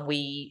lot of the time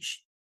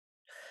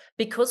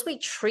because we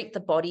treat the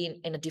body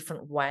in a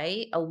different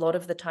way, a lot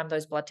of the time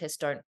those blood tests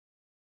don't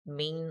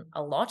mean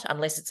a lot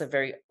unless it's a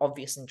very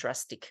obvious and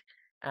drastic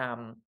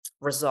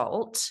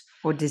result.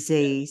 Or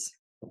disease.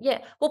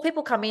 Yeah. Well,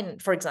 people come in,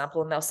 for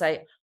example, and they'll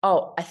say,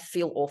 oh, I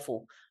feel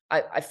awful.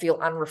 I feel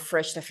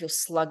unrefreshed. I feel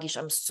sluggish.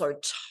 I'm so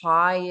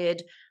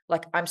tired.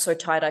 Like, I'm so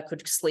tired I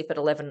could sleep at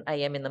 11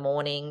 a.m. in the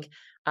morning.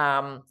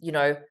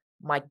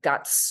 My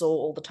gut's sore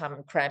all the time.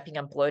 I'm cramping.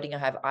 I'm bloating. I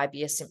have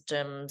IBS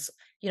symptoms.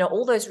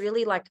 All those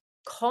really like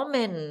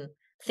common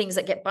things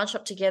that get bunched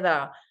up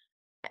together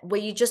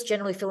where you're just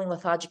generally feeling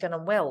lethargic and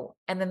unwell.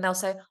 And then they'll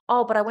say,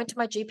 oh, but I went to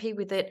my GP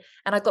with it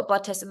and I got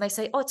blood tests and they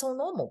say, oh, it's all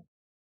normal.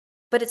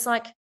 But it's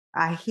like,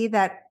 I hear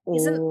that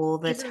isn't all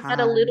the isn't that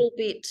a time. little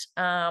bit,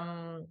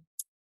 I've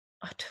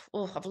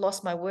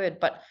lost my word,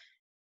 but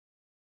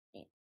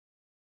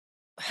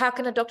how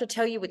can a doctor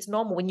tell you it's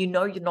normal when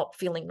you're not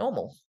feeling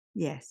normal?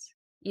 Yes.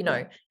 You Yeah.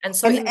 know? And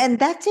so And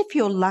that's if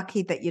you're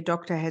lucky that your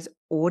doctor has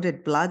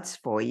ordered bloods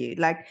for you.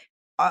 Like,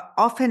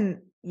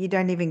 often you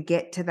don't even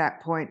get to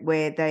that point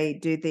where they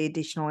do the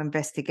additional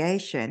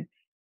investigation.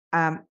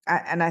 And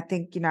I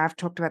think, I've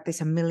talked about this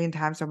a million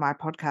times on my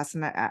podcast,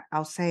 and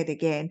I'll say it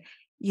again.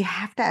 You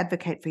have to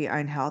advocate for your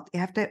own health. You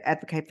have to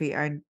advocate for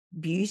your own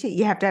beauty.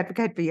 You have to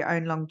advocate for your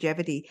own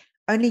longevity.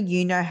 Only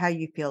you know how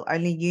you feel.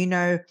 Only you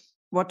know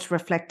what's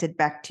reflected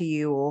back to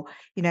you. Or,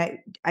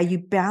 are you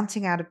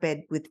bouncing out of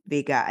bed with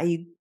vigor? Are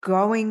you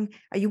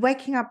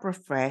waking up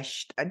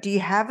refreshed? Do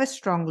you have a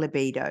strong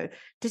libido?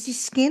 Does your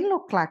skin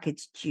look like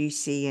it's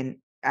juicy, and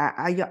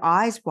are your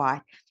eyes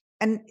white?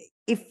 And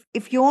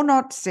if you're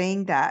not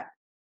seeing that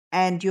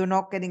and you're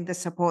not getting the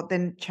support,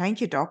 then change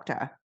your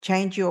doctor,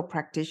 change your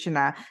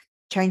practitioner,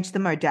 change the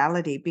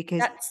modality,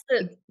 because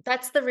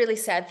that's the really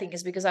sad thing,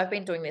 is because I've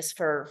been doing this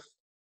for,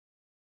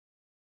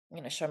 I'm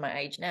gonna show my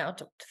age now,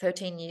 to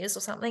 13 years or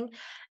something.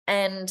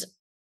 And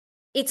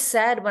it's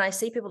sad when I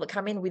see people that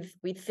come in with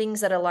things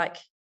that are like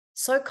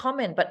so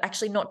common, but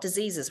actually not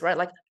diseases, right?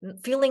 Like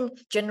feeling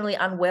generally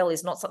unwell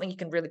is not something you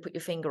can really put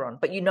your finger on,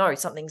 but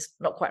something's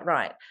not quite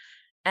right.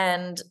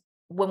 And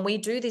when we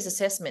do these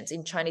assessments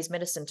in Chinese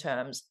medicine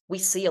terms, we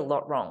see a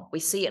lot wrong. We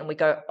see it and we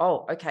go,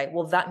 oh, okay,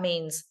 well, that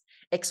means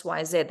X,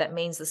 Y, Z. That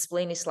means the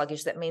spleen is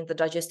sluggish. That means the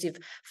digestive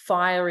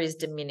fire is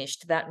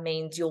diminished. That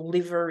means your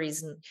liver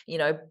is,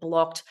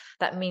 blocked.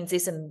 That means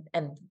this, and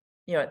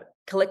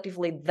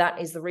collectively,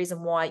 that is the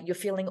reason why you're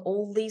feeling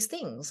all these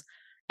things.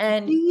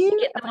 And do you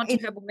you get them onto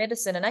herbal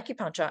medicine and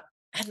acupuncture,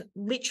 and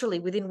literally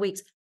within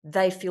weeks,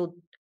 they feel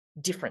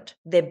different.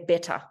 They're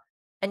better.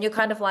 And you're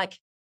kind of like,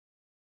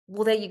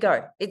 well, there you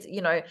go. It's,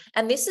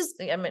 and this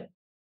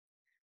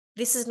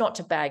is not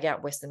to bag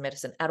out Western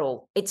medicine at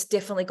all. It's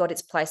definitely got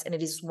its place and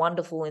it is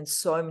wonderful in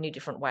so many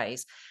different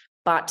ways.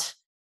 But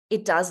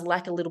it does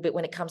lack a little bit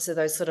when it comes to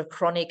those sort of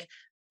chronic,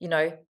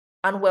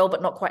 unwell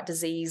but not quite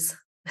disease,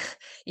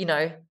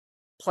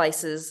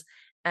 places.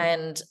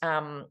 And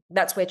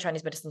that's where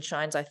Chinese medicine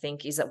shines, I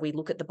think, is that we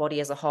look at the body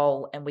as a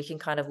whole and we can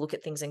kind of look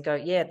at things and go,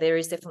 yeah, there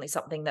is definitely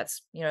something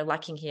that's,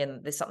 lacking here,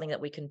 and there's something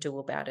that we can do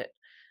about it.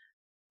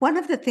 One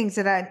of the things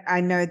that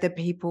I know that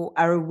people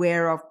are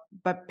aware of,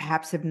 but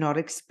perhaps have not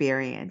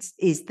experienced,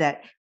 is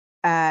that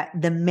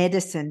the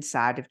medicine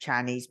side of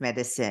Chinese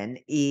medicine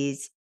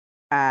is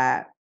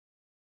herbs.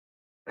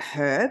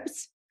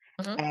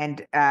 Mhm.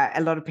 And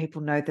a lot of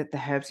people know that the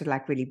herbs are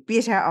like really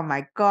bitter. Oh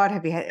my God,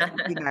 have you had, Not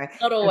have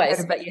heard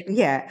always, about, but yeah.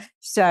 yeah.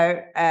 So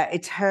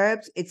it's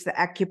herbs, it's the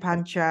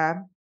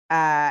acupuncture,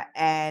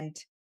 and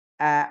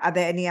Are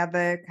there any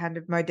other kind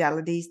of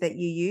modalities that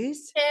you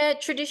use? Yeah,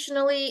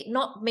 traditionally,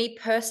 not me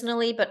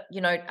personally, but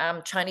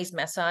Chinese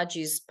massage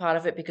is part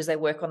of it because they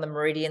work on the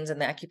meridians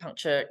and the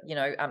acupuncture,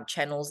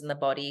 channels in the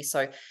body.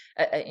 So,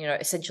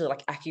 essentially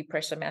like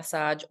acupressure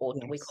massage, or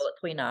we call Yes.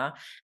 it tuina.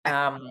 Uh,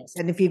 Um, yes,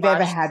 and if you've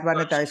ever had one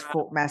gua of those sha.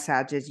 foot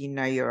massages, you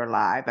know you're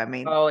alive. I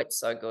mean, Oh, it's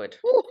so good.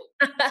 woo,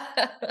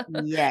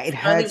 yeah, It's it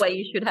the only hurts. way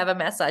you should have a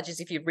massage is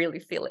if you really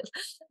feel it.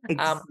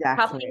 Cupping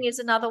Exactly. is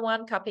another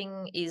one.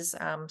 Cupping is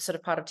sort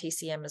of part of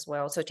TCM as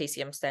well. So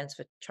TCM stands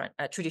for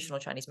traditional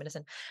Chinese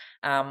medicine.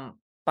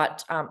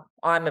 But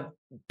I'm a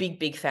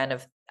big fan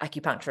of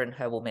acupuncture and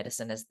herbal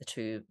medicine as the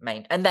two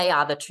main, and they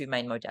are the two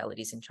main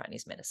modalities in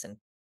Chinese medicine.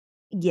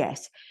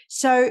 Yes.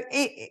 So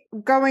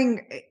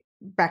going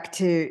back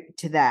to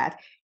that,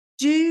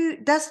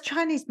 does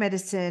Chinese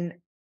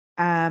medicine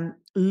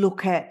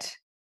look at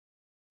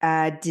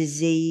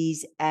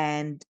disease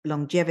and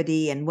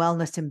longevity and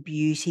wellness and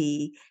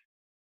beauty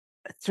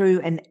through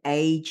an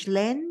age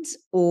lens,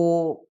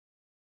 or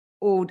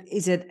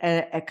is it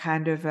a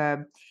kind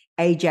of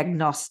age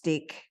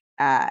agnostic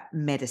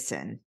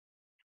medicine,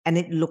 and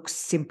it looks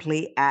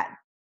simply at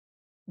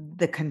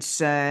the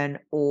concern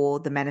or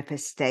the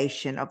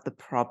manifestation of the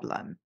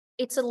problem?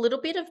 It's a little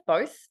bit of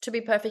both, to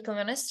be perfectly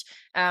honest.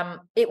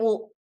 It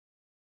will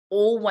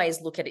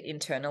always look at it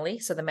internally.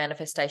 So the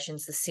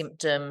manifestations, the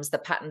symptoms, the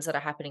patterns that are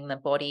happening in the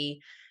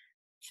body,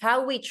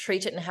 how we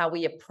treat it and how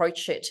we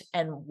approach it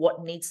and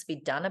what needs to be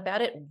done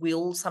about it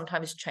will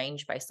sometimes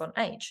change based on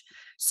age.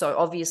 So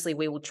obviously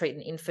we will treat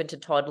an infant, a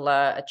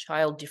toddler, a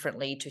child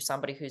differently to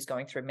somebody who's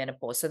going through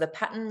menopause. So the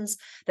patterns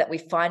that we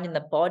find in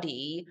the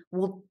body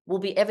will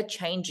be ever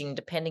changing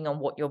depending on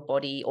what your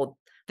body or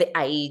the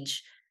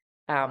age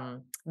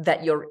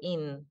that you're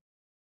in.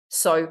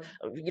 So,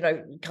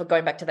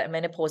 going back to that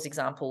menopause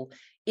example,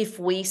 if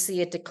we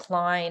see a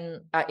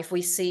decline, if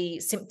we see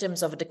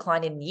symptoms of a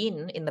decline in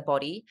yin in the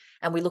body,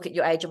 and we look at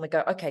your age and we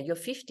go, okay, you're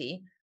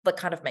 50, that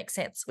kind of makes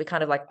sense. We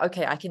kind of like,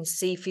 okay, I can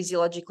see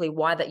physiologically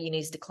why that yin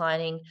is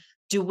declining.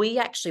 Do we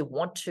actually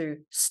want to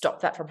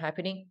stop that from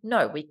happening?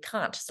 No, we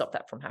can't stop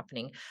that from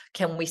happening.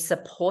 Can we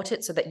support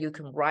it so that you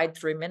can ride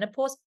through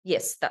menopause?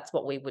 Yes, that's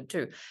what we would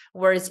do.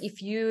 Whereas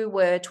if you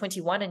were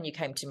 21 and you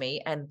came to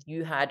me and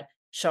you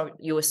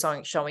were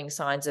showing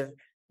signs of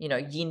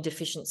yin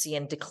deficiency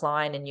and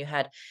decline, and you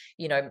had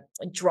a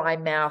dry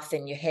mouth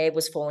and your hair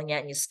was falling out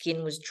and your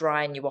skin was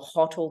dry and you were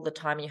hot all the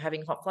time and you're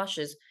having hot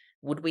flushes,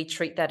 would we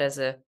treat that as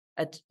a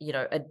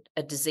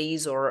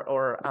disease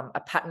or a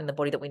pattern in the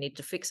body that we need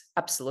to fix?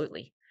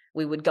 Absolutely.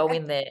 We would go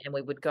in there and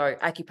we would go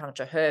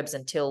acupuncture, herbs,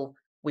 until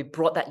we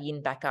brought that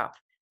yin back up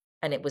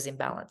and it was in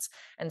balance.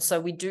 And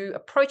so we do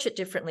approach it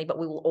differently, but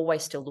we will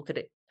always still look at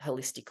it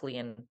holistically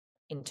and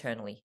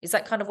internally. Is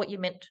that kind of what you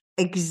meant?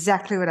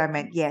 Exactly what I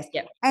meant, yes.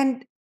 Yeah.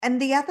 And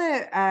the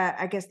other,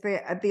 I guess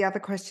the other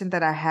question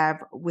that I have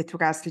with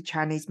regards to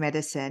Chinese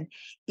medicine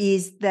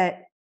is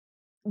that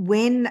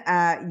when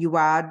you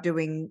are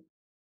doing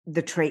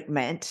the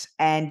treatment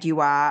and you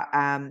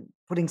are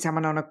putting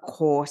someone on a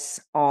course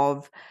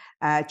of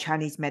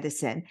Chinese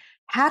medicine,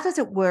 how does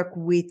it work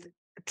with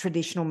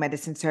traditional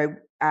medicine? So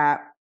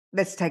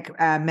let's take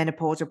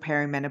menopause or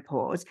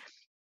perimenopause.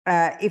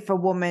 If a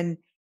woman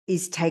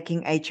is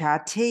taking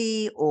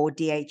HRT or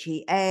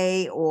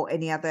DHEA or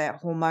any other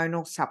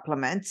hormonal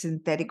supplements,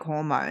 synthetic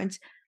hormones,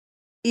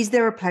 is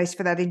there a place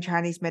for that in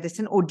Chinese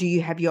medicine, or do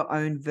you have your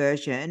own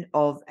version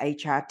of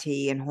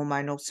HRT and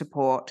hormonal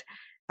support?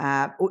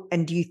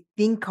 And do you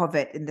think of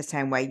it in the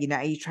same way?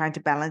 Are you trying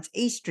to balance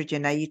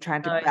estrogen? Are you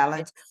trying to No,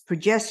 balance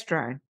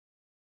progesterone?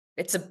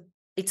 it's a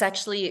it's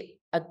actually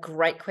a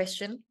great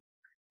question.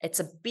 It's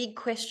a big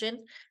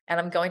question, and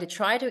I'm going to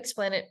try to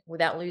explain it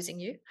without losing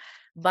you,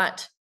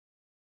 but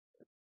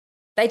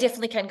they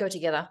definitely can go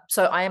together.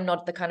 So I am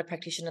not the kind of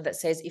practitioner that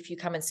says, if you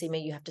come and see me,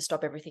 you have to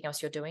stop everything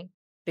else you're doing,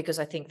 because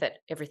I think that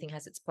everything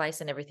has its place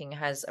and everything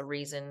has a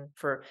reason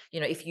for,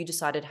 if you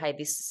decided, hey,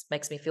 this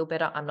makes me feel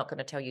better, I'm not going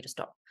to tell you to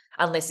stop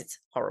unless it's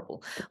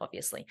horrible,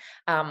 obviously.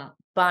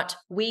 But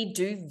we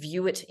do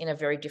view it in a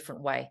very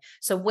different way.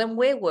 So when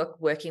we're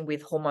working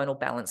with hormonal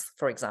balance,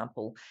 for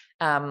example,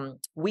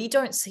 we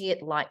don't see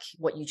it like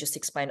what you just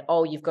explained.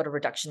 Oh, you've got a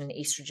reduction in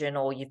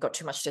estrogen, or you've got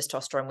too much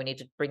testosterone. We need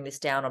to bring this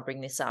down or bring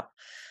this up.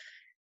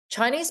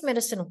 Chinese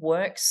medicine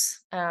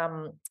works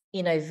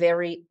in a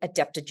very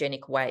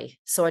adaptogenic way.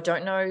 So I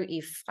don't know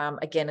if,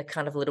 again, a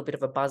kind of a little bit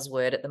of a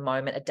buzzword at the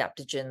moment,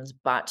 adaptogens,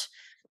 but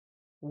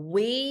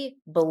we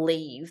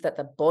believe that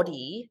the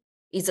body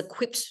is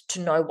equipped to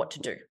know what to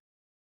do.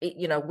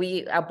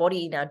 Our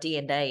body in our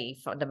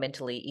DNA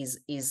fundamentally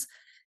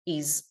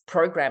is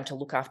programmed to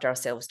look after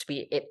ourselves, to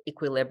be at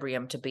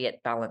equilibrium, to be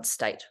at balanced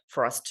state,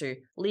 for us to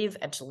live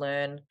and to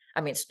learn.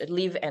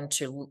 Live and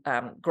to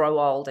grow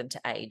old and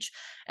to age.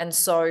 And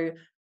so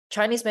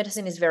Chinese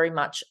medicine is very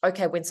much,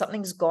 okay, when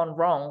something's gone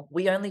wrong,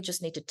 we only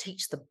just need to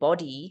teach the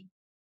body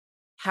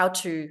how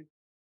to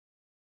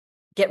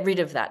get rid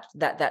of that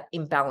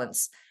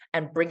imbalance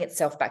and bring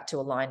itself back to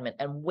alignment.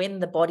 And when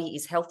the body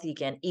is healthy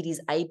again, it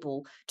is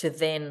able to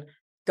then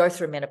go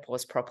through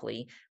menopause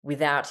properly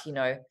without,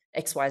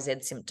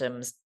 XYZ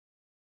symptoms.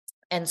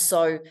 And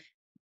so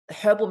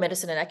herbal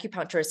medicine and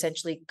acupuncture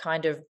essentially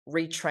kind of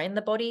retrain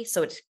the body.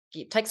 So it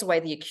takes away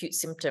the acute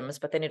symptoms,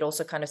 but then it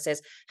also kind of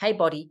says, hey,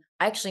 body,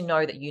 I actually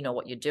know that you know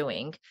what you're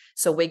doing.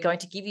 So we're going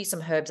to give you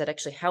some herbs that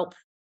actually help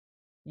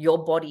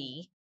your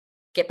body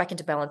get back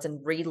into balance and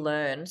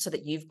relearn so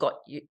that you've got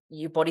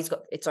your body's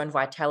got its own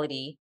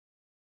vitality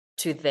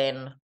to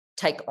then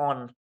take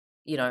on,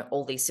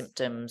 all these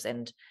symptoms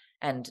and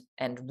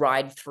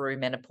ride through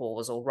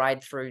menopause or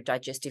ride through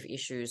digestive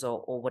issues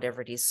or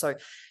whatever it is. So,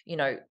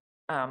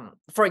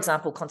 for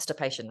example,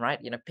 constipation, right?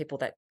 People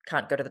that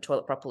can't go to the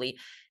toilet properly,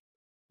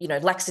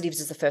 laxatives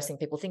is the first thing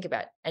people think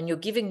about. And you're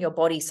giving your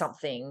body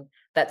something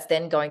that's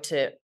then going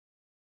to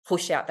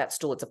push out that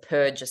stool. It's a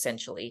purge,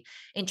 essentially.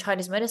 In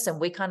Chinese medicine,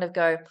 we kind of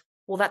go,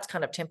 well, that's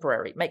kind of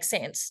temporary. It makes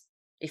sense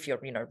if you're,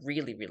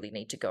 really, really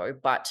need to go,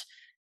 but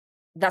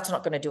that's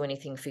not going to do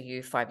anything for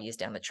you 5 years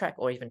down the track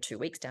or even 2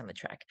 weeks down the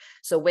track.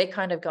 So we're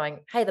kind of going,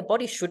 hey, the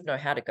body should know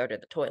how to go to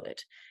the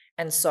toilet.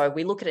 And so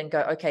we look at it and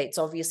go, okay, it's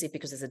obviously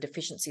because there's a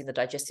deficiency in the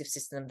digestive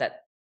system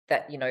that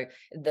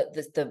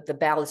the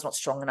bowel is not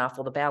strong enough,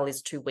 or the bowel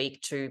is too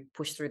weak to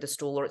push through the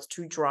stool, or it's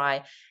too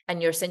dry.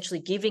 And you're essentially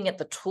giving it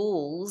the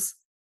tools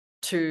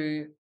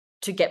to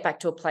get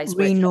back to a place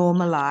where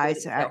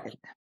renormalize.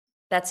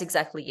 That's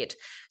exactly it.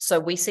 So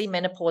we see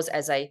menopause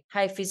as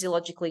hey,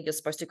 physiologically, you're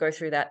supposed to go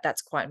through that.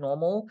 That's quite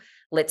normal.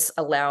 Let's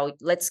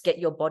get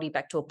your body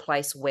back to a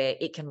place where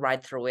it can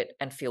ride through it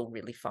and feel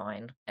really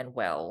fine and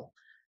well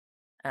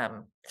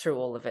through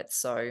all of it.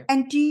 So,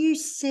 and do you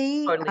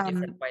see, totally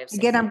different way of seeing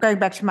again, it. I'm going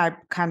back to my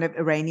kind of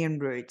Iranian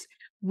roots.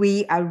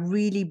 We are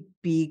really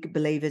big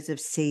believers of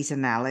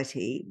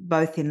seasonality,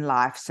 both in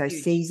life. So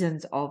Huge.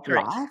 Seasons of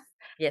Correct. life.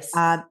 Yes.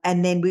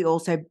 And then we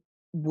also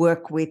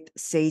work with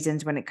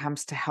seasons when it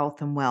comes to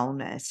health and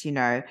wellness.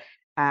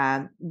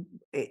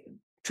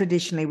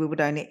 Traditionally, we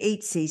would only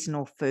eat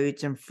seasonal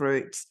foods and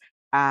fruits.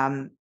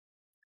 The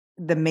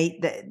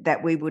meat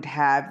that we would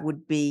have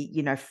would be,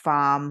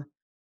 farm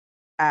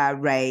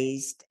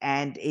raised,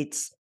 and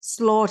it's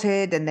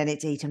slaughtered and then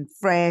it's eaten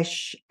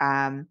fresh.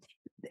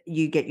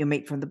 You get your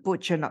meat from the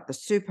butcher, not the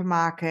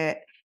supermarket.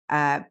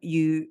 I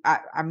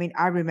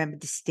remember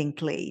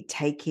distinctly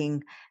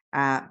taking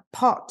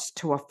pots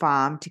to a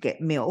farm to get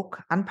milk,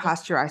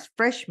 unpasteurized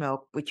fresh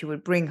milk, which you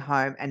would bring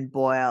home and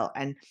boil,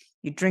 and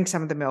you drink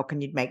some of the milk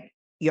and you'd make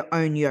your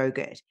own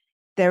yogurt.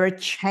 There are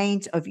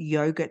chains of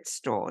yogurt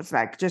stores,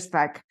 I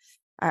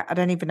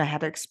don't even know how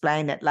to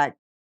explain it. Like,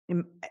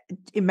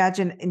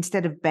 imagine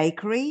instead of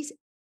bakeries,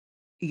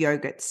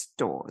 yogurt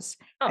stores,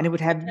 and it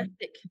would have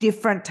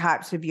different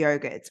types of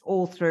yogurts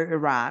all through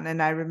Iran.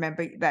 And I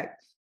remember that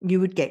you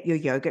would get your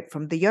yogurt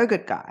from the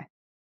yogurt guy.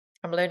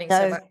 I'm learning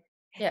so much.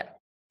 Yeah.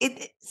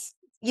 It's,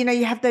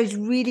 you have those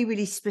really,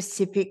 really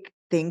specific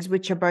things,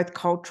 which are both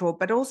cultural,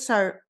 but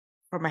also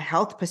from a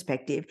health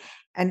perspective.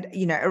 And,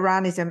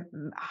 Iran is a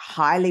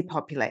highly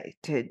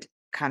populated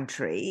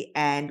country,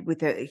 and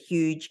with a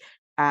huge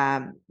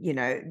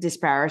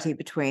disparity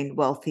between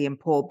wealthy and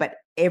poor, but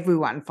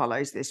everyone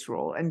follows this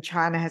rule. And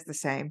China has the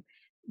same,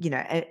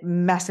 a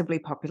massively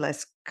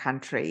populous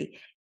country,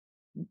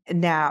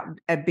 now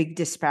a big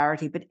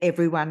disparity, but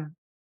everyone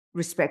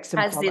respects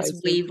and has follows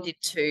this weaved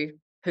into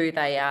who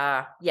they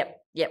are.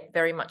 Yep,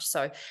 very much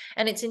so.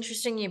 And it's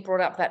interesting you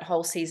brought up that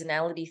whole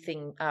seasonality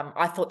thing.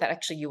 I thought that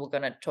actually you were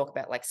going to talk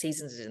about like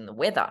seasons in the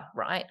weather,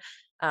 right?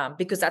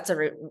 Because that's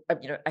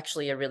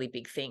actually a really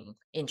big thing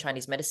in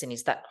Chinese medicine,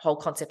 is that whole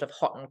concept of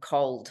hot and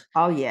cold.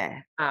 Oh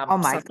yeah. Oh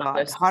my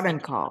God, hot and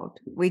winter. cold.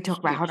 We talk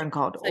about hot and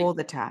cold all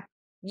the time.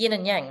 Yin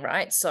and yang,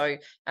 right? So,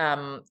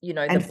 and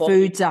the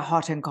foods are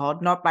hot and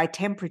cold, not by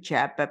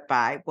temperature, but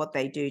by what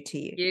they do to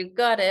you. You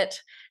got it.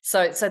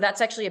 So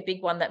that's actually a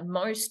big one that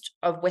most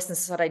of Western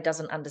society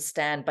doesn't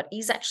understand, but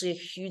is actually a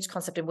huge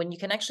concept. And when you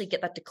can actually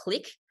get that to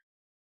click,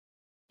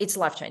 it's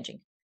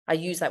life-changing. I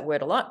use that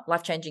word a lot,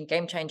 life-changing,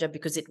 game changer,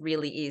 because it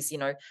really is.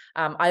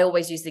 I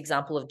always use the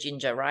example of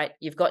ginger, right?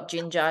 You've got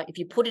ginger. If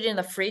you put it in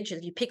the fridge,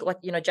 if you pick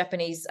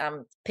Japanese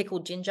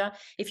pickled ginger,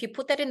 if you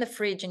put that in the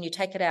fridge and you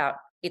take it out,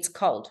 it's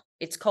cold.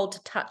 It's cold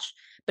to touch,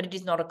 but it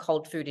is not a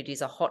cold food. It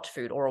is a hot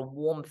food or a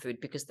warm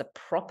food, because the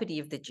property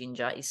of the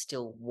ginger is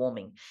still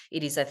warming.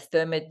 It is a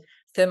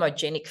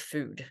thermogenic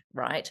food,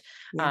 right?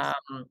 Yes.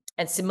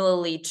 And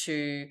similarly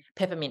to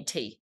peppermint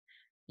tea.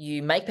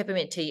 You make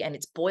peppermint tea and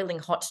it's boiling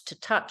hot to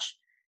touch,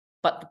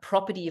 but the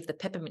property of the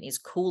peppermint is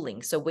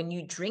cooling. So when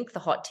you drink the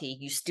hot tea,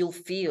 you still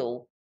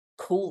feel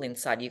cool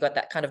inside. You got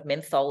that kind of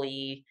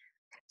mentholy.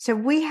 So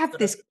we have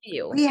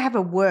we have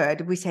a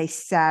word, we say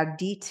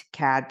sardit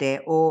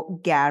kade or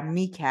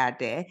garmi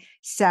kade.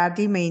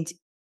 Sardi means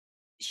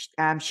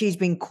she's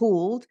been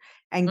cooled,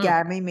 and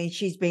garmi means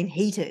she's been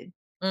heated.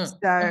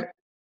 So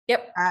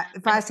yep.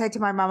 If I say to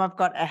my mum, I've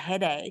got a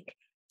headache,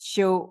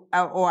 she'll,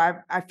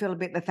 or I feel a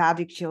bit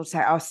lethargic, she'll say,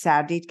 oh,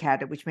 sardit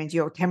kade, which means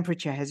your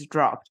temperature has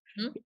dropped.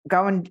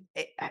 Go and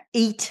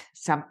eat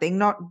something,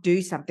 not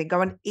do something.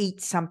 Go and eat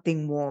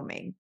something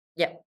warming.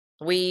 Yep.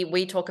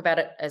 We talk about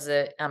it as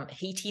a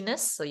heatiness.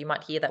 So you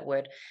might hear that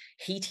word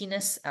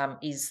heatiness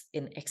is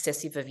in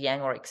excessive of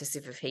yang or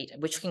excessive of heat,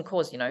 which can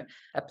cause,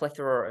 a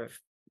plethora of,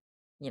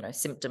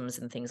 symptoms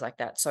and things like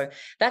that. So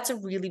that's a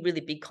really,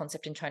 really big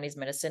concept in Chinese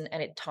medicine,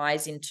 and it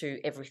ties into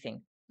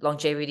everything: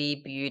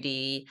 longevity,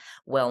 beauty,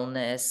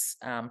 wellness,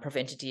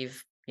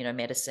 preventative,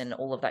 medicine,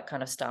 all of that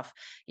kind of stuff.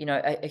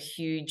 A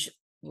huge,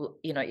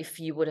 if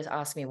you were to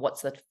ask me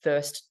what's the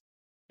first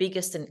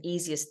biggest and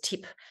easiest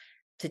tip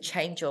to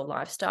change your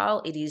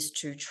lifestyle, it is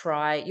to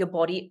try. Your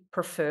body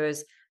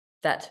prefers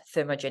that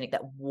thermogenic,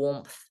 that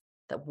warmth,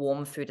 that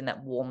warm food and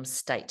that warm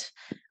state.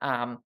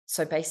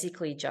 So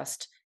basically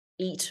just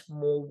eat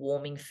more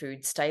warming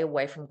food, stay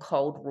away from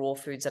cold raw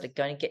foods that are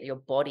going to get your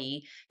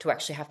body to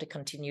actually have to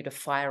continue to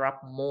fire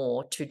up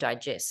more to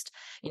digest.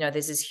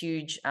 There's this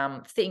huge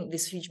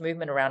this huge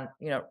movement around,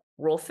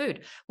 raw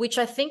food, which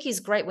I think is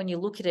great when you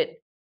look at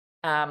it.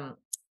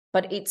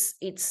 But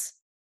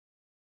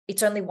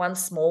it's only one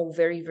small,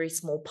 very, very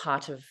small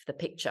part of the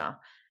picture.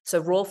 So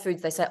raw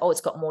foods, they say, oh,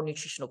 it's got more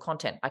nutritional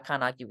content. I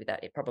can't argue with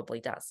that. It probably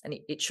does. And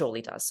it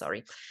surely does,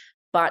 sorry.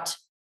 But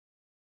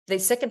the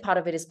second part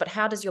of it is, but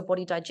how does your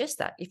body digest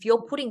that? If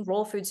you're putting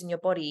raw foods in your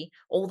body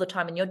all the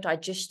time and your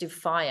digestive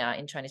fire,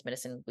 in Chinese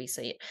medicine, we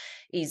see it,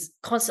 is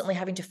constantly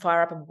having to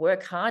fire up and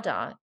work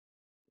harder,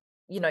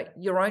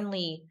 you're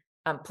only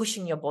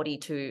pushing your body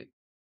to,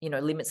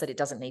 limits that it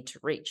doesn't need to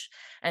reach.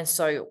 And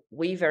so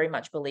we very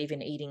much believe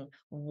in eating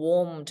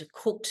warmed,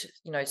 cooked,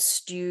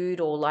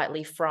 stewed or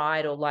lightly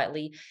fried or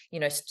lightly,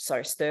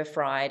 stir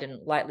fried and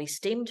lightly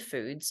steamed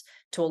foods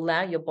to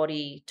allow your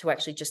body to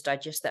actually just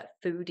digest that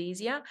food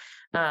easier.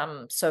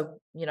 So,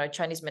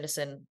 Chinese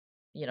medicine,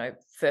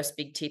 first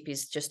big tip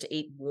is just to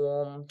eat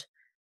warmed,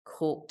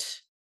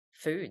 cooked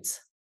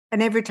foods.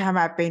 And every time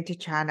I've been to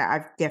China,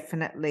 I've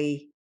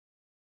definitely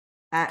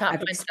Can't I've find salad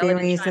in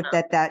experienced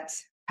China.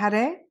 that's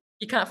pardon?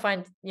 You can't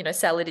find,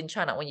 salad in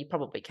China. Well, you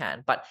probably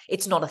can, but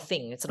it's not a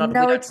thing. It's not. We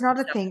No, don't it's do not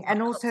a salad. thing. It's not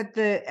And a also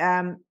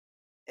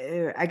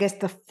concept. I guess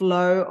the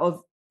flow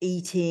of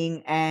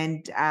eating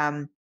and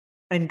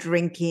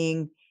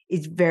drinking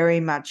is very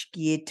much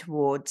geared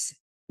towards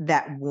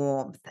that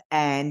warmth,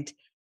 um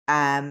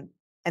and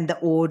the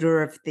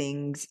order of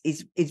things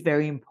is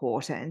very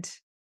important.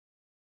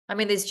 I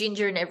mean, there's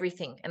ginger in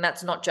everything, and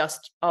that's not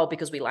just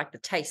because we like the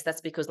taste.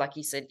 That's because, like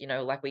you said,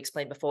 like we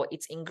explained before,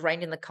 it's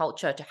ingrained in the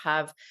culture to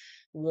have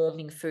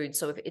warming food.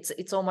 So if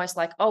it's almost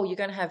like, oh, you're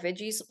going to have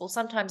veggies. Well,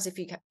 sometimes if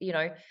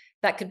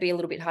that could be a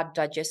little bit hard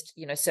to digest.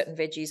 Certain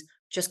veggies,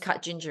 just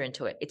cut ginger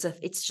into it.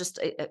 It's just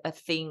a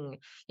thing.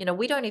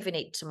 We don't even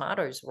eat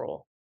tomatoes raw.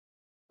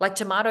 Like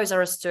tomatoes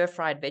are a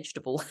stir-fried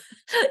vegetable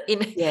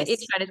in Yes.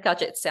 Chinese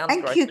culture. It sounds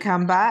And gross, but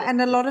cucumber, it's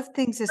and a lot of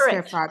things are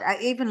correct.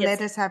 stir-fried. Even Yes.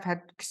 lettuce I've had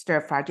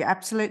stir-fried. You're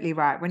absolutely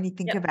right. When you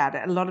think Yep. about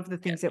it, a lot of the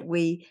Yep. things that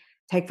we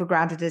take for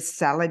granted as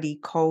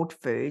salady cold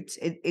foods,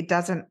 it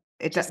doesn't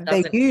It just they're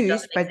it used,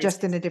 doesn't but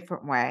just in exist. a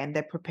different way, and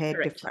they're prepared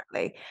Correct.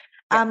 differently.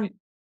 Yep. Um,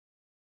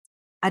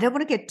 I don't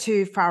want to get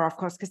too far off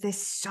course because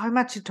there's so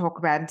much to talk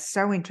about and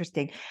so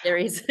interesting. There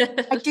is.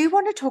 I do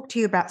want to talk to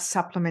you about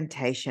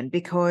supplementation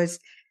because,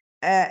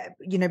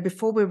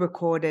 before we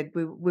recorded,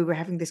 we were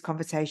having this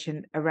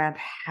conversation around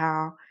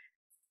how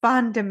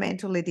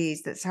fundamental it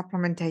is that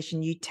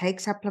you take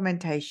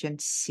supplementation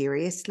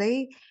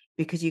seriously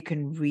because you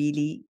can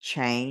really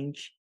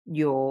change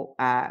your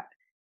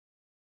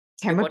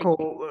Your body.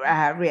 chemical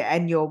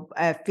and your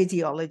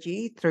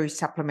physiology through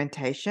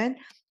supplementation.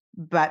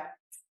 But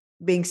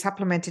being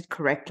supplemented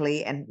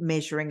correctly and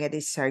measuring it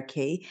is so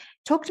key.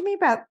 Talk to me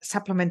about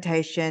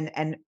supplementation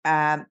and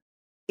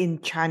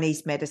in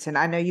Chinese medicine.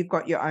 I know you've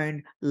got your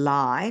own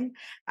line.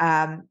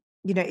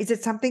 Is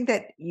it something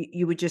that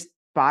you would just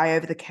buy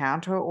over the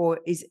counter, or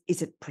is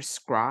it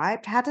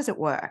prescribed? How does it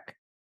work?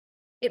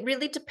 It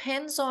really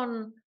depends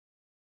on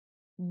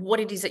what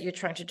it is that you're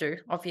trying to do,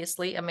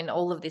 obviously. I mean,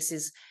 all of this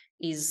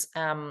is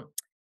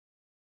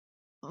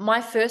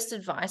my first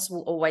advice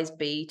will always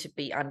be to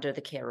be under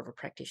the care of a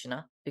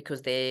practitioner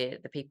because they're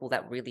the people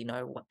that really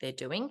know what they're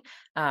doing.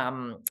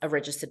 A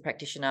registered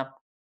practitioner.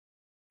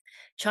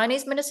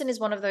 Chinese medicine is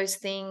one of those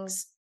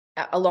things,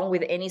 along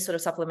with any sort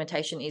of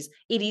supplementation,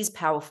 it is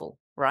powerful,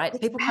 right? It's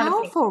People kind of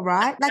think powerful, that,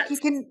 right? Like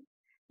that's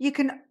you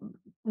can that's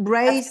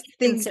raise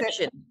things that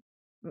misconception.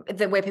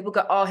 Where people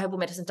go, oh, herbal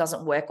medicine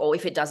doesn't work, or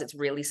if it does, it's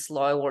really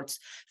slow, or it's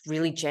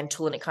really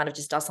gentle, and it kind of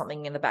just does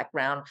something in the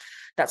background.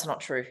 That's not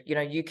true.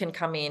 You can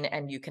come in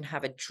and you can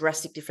have a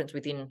drastic difference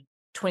within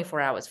 24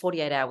 hours,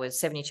 48 hours,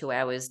 72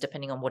 hours,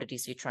 depending on what it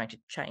is you're trying to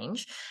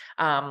change.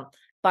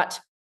 But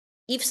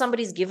if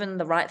somebody's given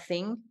the right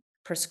thing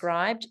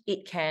prescribed,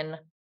 it can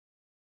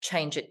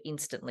change it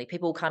instantly.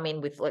 People come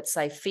in with, let's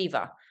say,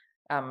 fever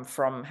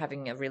from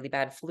having a really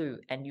bad flu,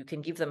 and you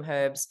can give them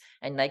herbs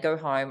and they go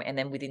home, and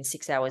then within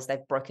 6 hours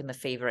they've broken the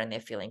fever and they're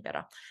feeling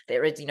better.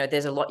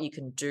 There's a lot you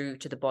can do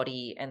to the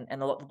body, and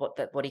a lot of what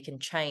that body can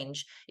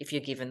change if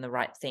you're given the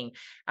right thing.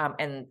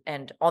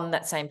 And on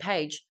that same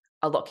page,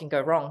 a lot can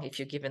go wrong if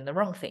you're given the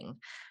wrong thing.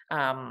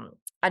 I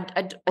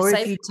or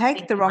say if the you wrong thing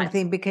take the in wrong my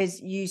thing because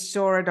you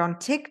saw it on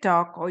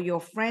TikTok or your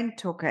friend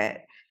took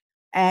it.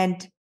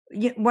 And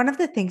one of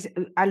the things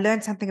I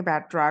learned something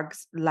about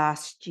drugs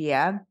last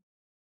year.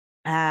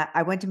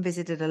 I went and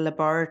visited a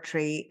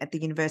laboratory at the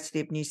University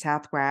of New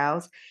South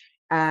Wales,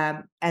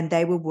 and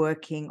they were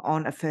working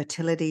on a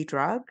fertility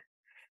drug.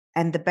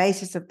 And the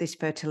basis of this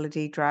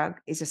fertility drug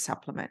is a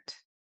supplement.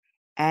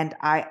 And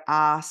I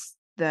asked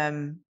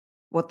them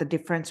what the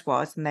difference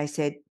was, and they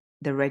said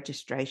the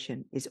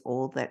registration is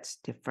all that's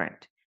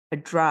different. A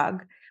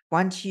drug,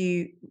 once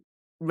you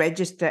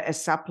register a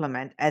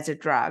supplement as a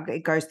drug,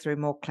 it goes through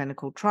more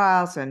clinical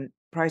trials and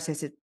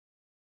processes,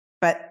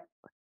 but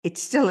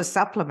it's still a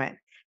supplement.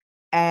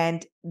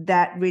 And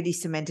that really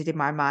cemented in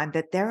my mind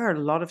that there are a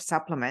lot of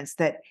supplements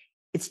that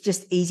it's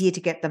just easier to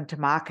get them to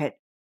market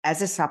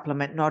as a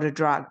supplement, not a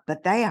drug,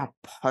 but they are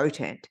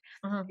potent.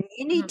 Mhm, And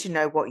you mhm. need to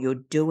know what you're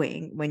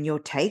doing when you're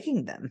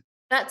taking them.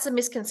 That's a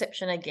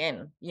misconception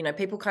again.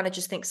 People kind of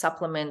just think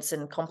supplements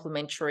and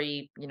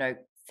complementary,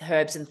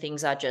 herbs and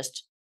things are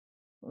just,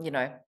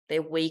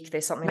 they're weak.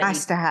 They're something that you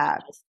Nice to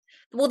have.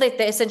 well, they're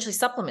essentially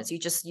supplements. You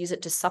just use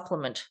it to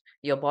supplement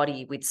your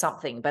body with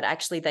something, but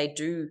actually they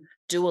do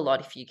a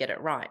lot if you get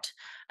it right.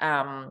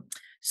 Um,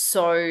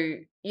 so,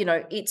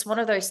 it's one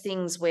of those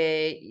things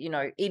where,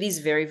 it is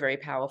very, very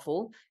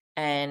powerful.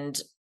 And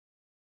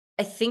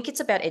I think it's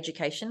about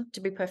education,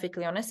 to be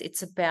perfectly honest.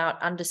 It's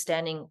about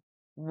understanding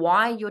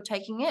why you're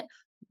taking it.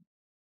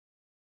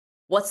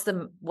 What's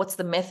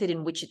the method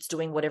in which it's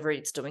doing whatever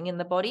it's doing in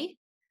the body?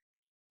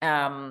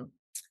 Um,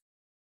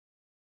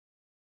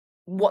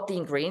 what the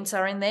ingredients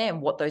are in there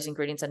and what those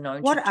ingredients are known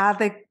to What do. are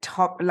the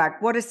top,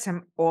 like, what are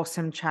some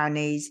awesome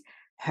Chinese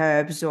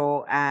herbs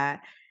or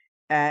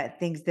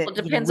things Well, that,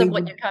 it depends we on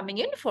what would. you're coming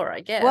in for, I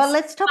Well, guess.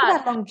 let's talk But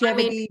about I mean,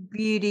 longevity,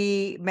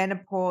 beauty,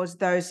 menopause,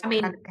 those I kind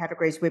mean, of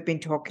categories we've been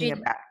talking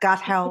gin, about. Gut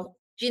health.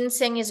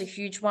 ginseng is a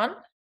huge one,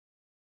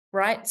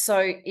 right? So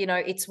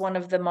it's one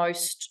of the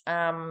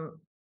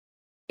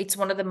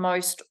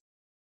most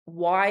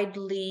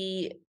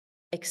widely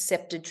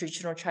accepted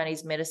traditional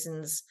Chinese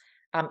medicines.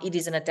 It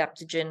is an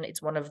adaptogen.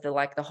 It's one of the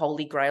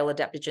holy grail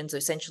adaptogens. So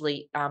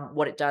essentially,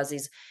 what it does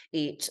is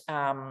it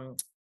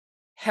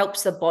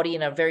helps the body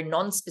in a very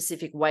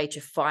non-specific way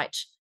to fight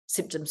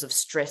symptoms of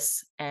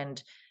stress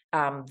and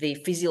the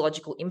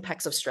physiological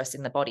impacts of stress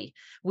in the body,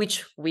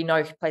 which we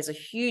know plays a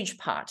huge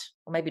part,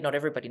 or maybe not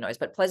everybody knows,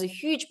 but plays a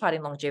huge part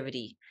in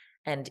longevity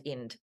and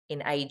in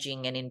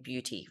aging and in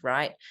beauty,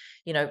 right?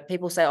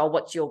 People say, "Oh,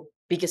 what's your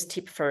biggest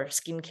tip for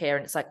skincare?"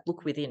 And it's like,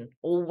 look within.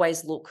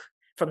 Always look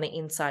from the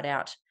inside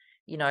out.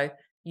 You know,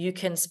 you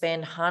can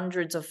spend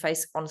hundreds of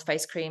face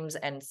creams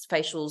and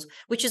facials,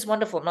 which is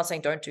wonderful. I'm not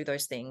saying don't do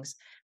those things,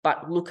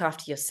 but look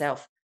after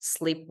yourself,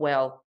 sleep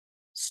well,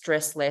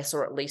 stress less,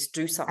 or at least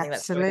do something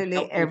that's going to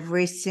help Absolutely. you,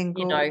 Every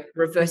single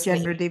reversing the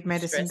impact regenerative of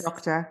medicine stress.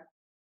 doctor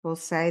will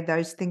say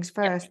those things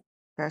Yep. first.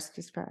 First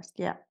is first.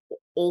 Yeah.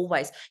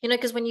 Always,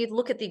 because when you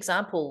look at the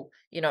example,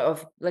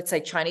 of, let's say,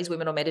 Chinese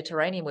women or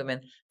Mediterranean women,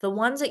 the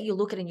ones that you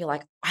look at and you're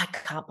like, I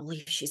can't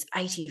believe she's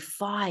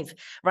 85,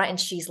 right? And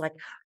she's like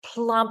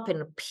plump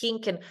and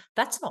pink, and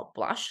that's not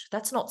blush,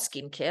 that's not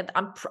skincare.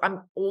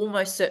 I'm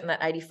almost certain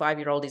that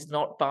 85-year-old is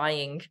not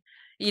buying,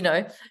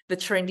 the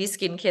trendy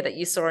skincare that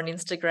you saw on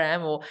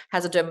Instagram or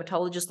has a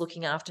dermatologist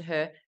looking after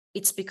her.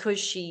 It's because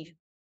she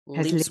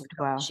Has lives lived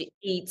well, well. she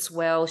eats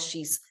well,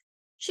 she's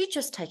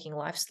just taking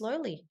life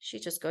slowly. She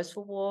just goes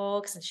for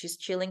walks and she's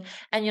chilling.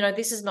 And,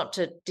 this is not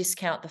to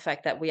discount the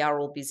fact that we are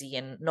all busy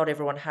and not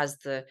everyone has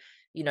the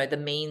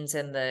means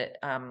and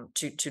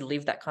to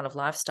live that kind of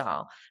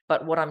lifestyle.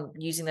 But what I'm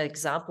using that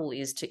example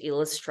is to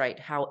illustrate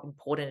how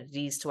important it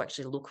is to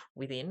actually look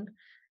within.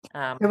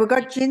 So we've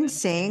got Mhm.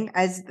 ginseng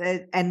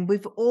and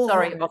we've all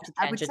Sorry, heard, off to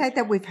I would tangent. say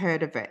that we've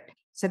heard of it.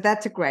 So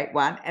that's a great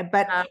one.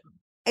 But Um,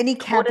 any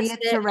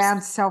caveats around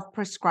cordyceps.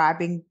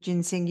 self-prescribing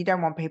ginseng? You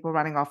don't want people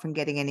running off and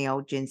getting any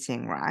old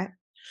ginseng, right?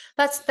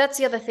 That's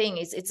the other thing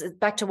is it's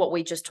back to what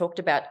we just talked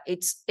about.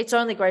 It's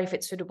only great if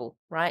it's suitable,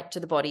 right,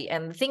 to the body.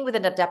 And the thing with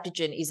an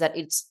adaptogen is that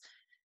it's,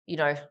 you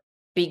know,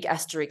 big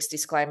asterisk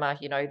disclaimer,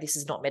 this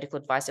is not medical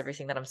advice.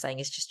 Everything that I'm saying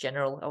is just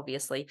general,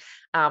 obviously.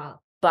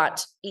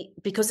 But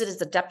because it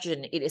is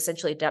adaptogen, it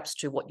essentially adapts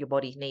to what your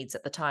body needs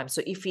at the time.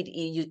 So if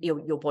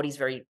your body's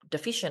very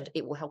deficient,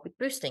 it will help with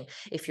boosting.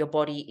 If your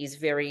body is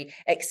very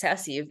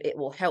excessive, it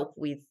will help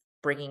with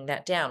bringing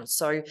that down.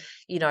 So,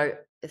 you know,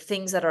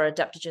 things that are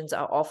adaptogens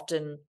are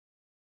often,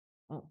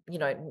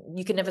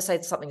 you can never say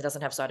something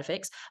doesn't have side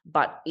effects,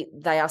 but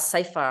they are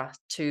safer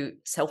to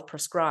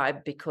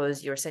self-prescribe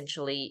because you're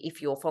essentially,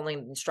 if you're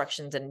following the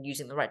instructions and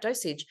using the right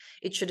dosage,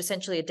 it should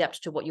essentially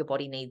adapt to what your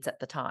body needs at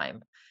the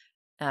time.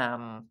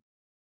 Um,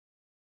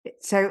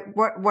 So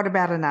what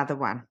about another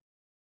one?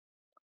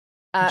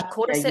 Ginger,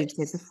 you've said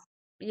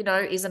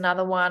cordyceps, is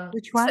another one.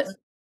 which Certain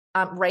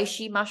ones?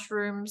 reishi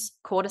mushrooms,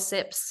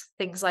 cordyceps,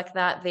 things like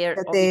that. They're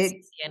So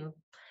obviously, again,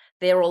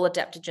 they're all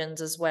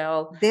adaptogens as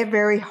well. they're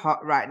very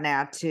hot right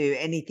now too.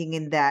 Anything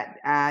in that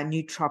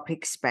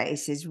nootropic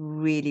space is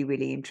really,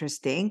 really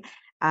interesting.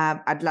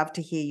 I'd love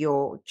to hear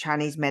your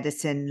Chinese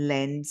medicine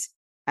lens.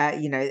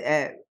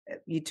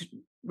 You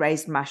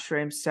raised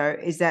mushrooms. So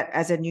is that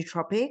as a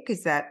nootropic?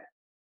 Is that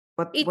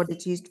what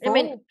it's used I for?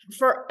 mean,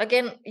 for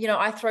again,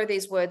 I throw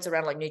these words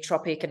around like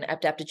nootropic and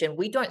adaptogen.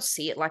 We don't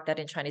see it like that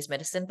in Chinese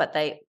medicine, but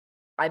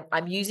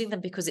I'm using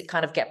them because it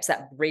kind of gaps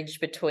that bridge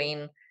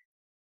between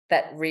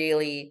that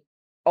really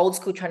old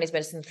school Chinese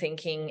medicine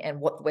thinking and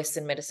what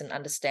Western medicine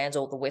understands,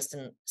 or the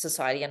Western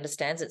society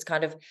understands. It's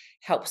kind of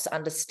helps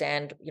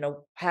understand,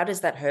 how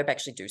does that herb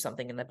actually do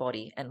something in the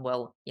body? And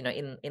well,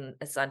 in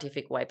a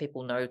scientific way,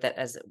 people know that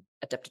as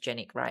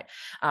adaptogenic, right?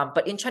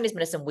 But in Chinese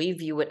medicine, we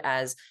view it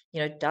as,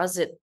 does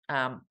it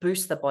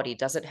boost the body?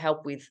 Does it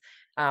help with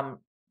um,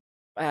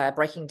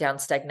 breaking down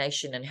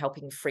stagnation and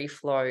helping free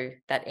flow,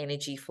 that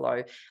energy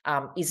flow?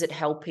 Is it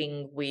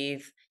helping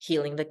with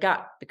healing the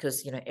gut?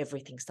 Because,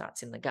 everything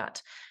starts in the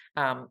gut.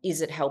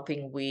 Is it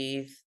helping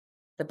with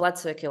the blood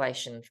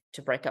circulation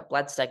to break up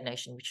blood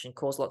stagnation, which can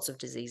cause lots of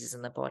diseases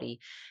in the body?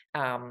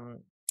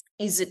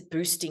 Is it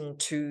boosting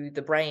to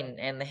the brain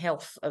and the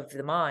health of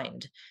the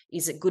mind?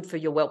 Is it good for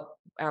your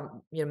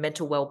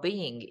mental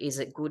well-being? Is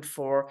it good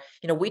for,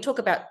 we talk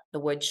about the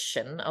word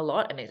shen a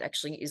lot, and it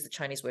actually is the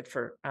Chinese word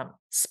for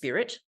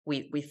spirit.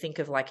 We think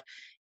of like,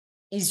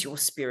 is your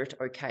spirit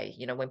okay?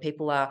 When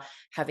people are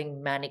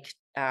having manic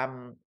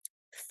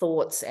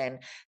thoughts and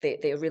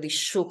they're really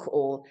shook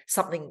or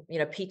something,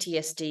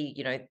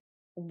 PTSD,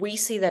 we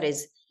see that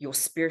as your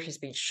spirit has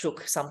been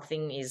shook.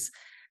 Something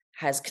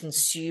has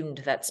consumed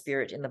that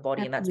spirit in the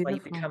body, That's and that's why you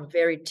beautiful. become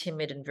very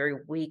timid and very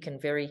weak and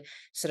very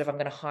sort of, I'm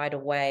going to hide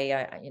away.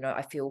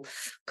 I feel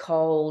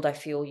cold. I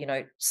feel,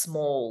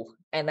 small,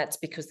 and that's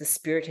because the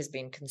spirit has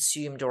been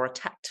consumed or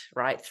attacked,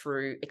 right,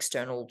 through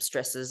external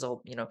stresses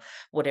or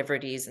whatever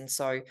it is. And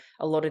so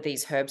a lot of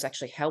these herbs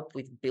actually help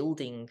with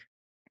building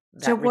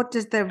So that. what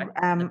does the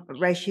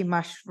reishi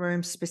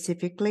mushroom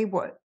specifically,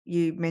 what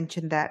you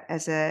mentioned that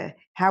as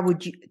how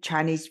would you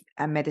Chinese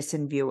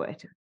medicine view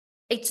it?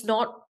 It's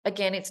not,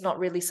 again, it's not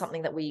really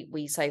something that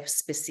we say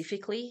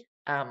specifically.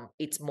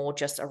 It's more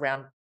just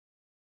around.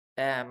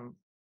 Um,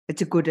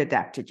 It's a good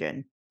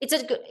adaptogen.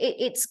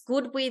 it's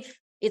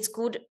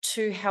good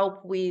to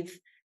help with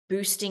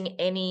boosting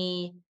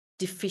any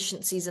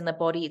deficiencies in the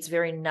body. It's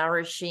very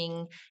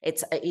nourishing.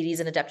 It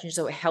is an adaptogen,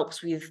 so it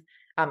helps with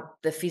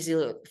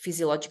the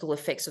physiological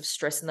effects of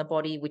stress in the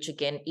body, which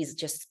again is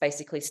just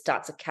basically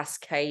starts a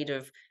cascade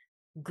of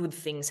good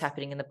things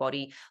happening in the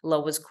body,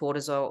 lowers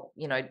cortisol.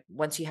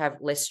 Once you have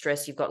less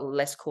stress, you've got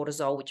less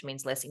cortisol, which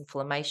means less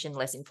inflammation.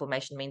 Less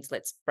inflammation means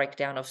less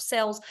breakdown of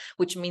cells,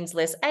 which means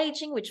less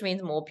aging, which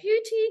means more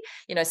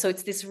beauty. So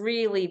it's this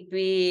really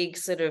big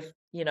sort of,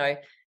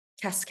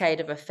 cascade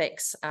of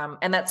effects.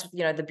 And that's,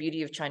 the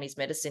beauty of Chinese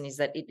medicine is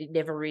that it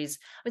never is,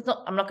 it's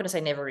not, I'm not going to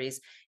say never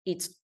is,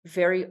 it's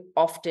very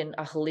often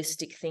a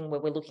holistic thing where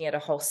we're looking at a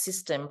whole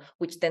system,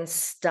 which then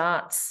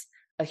starts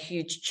a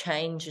huge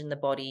change in the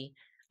body.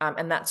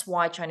 And that's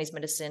why Chinese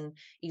medicine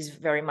is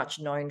very much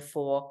known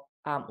for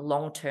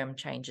long-term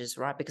changes,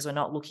 right? Because we're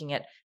not looking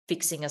at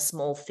fixing a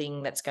small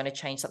thing that's going to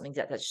change something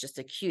that's just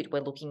acute.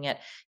 We're looking at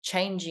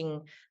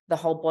changing the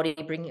whole body,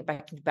 bringing it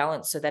back into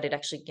balance so that it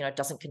actually,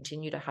 doesn't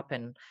continue to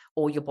happen,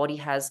 or your body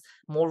has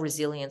more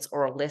resilience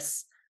or a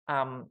less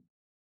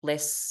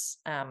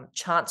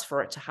chance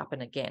for it to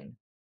happen again.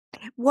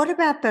 What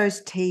about those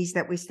teas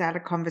that we start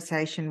a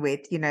conversation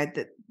with,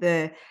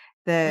 the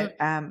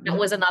That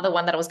was another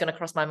one that was going to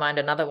cross my mind.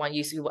 Another one,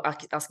 you were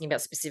asking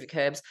about specific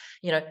herbs.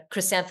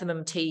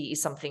 Chrysanthemum tea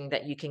is something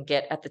that you can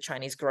get at the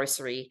Chinese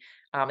grocery,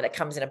 that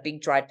comes in a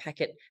big dried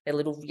packet. They're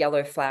little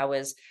yellow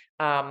flowers.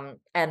 And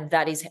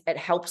it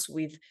helps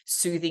with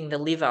soothing the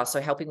liver,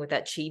 so helping with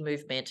that qi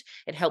movement.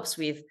 It helps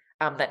with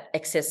that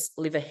excess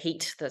liver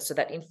heat, so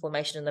that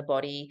inflammation in the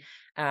body.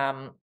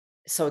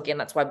 So again,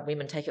 that's why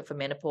women take it for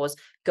menopause.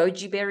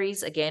 Goji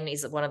berries, again,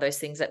 is one of those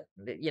things that,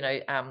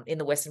 in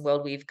the Western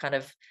world, we've kind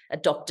of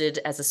adopted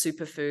as a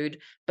superfood,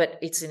 but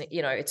it's a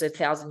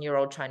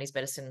 1,000-year-old Chinese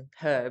medicine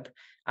herb.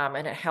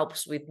 And it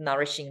helps with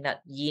nourishing that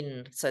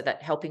yin, so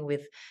that helping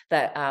with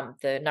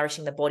the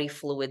nourishing the body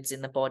fluids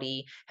in the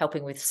body,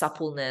 helping with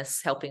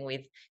suppleness, helping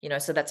with,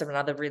 so that's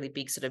another really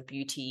big sort of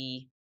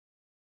beauty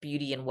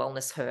and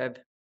wellness herb.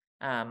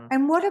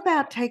 And what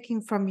about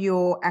taking from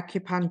your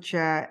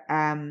acupuncture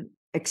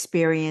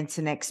experience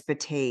and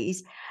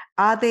expertise?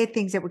 Are there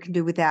things that we can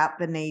do without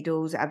the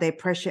needles? Are there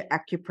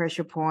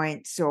acupressure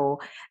points, or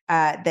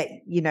that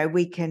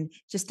we can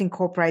just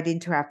incorporate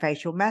into our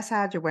facial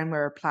massage, or when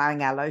we're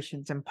applying our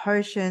lotions and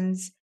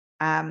potions?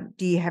 Do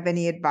you have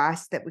any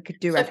advice that we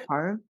could do So at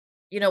home?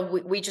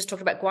 we just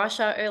talked about gua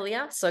sha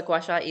earlier. So gua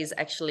sha is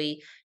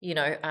actually,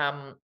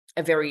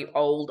 a very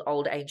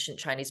old ancient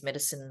Chinese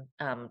medicine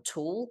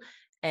tool.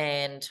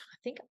 And I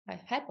think I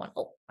had one.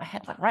 Oh, I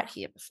had one right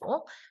here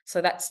before.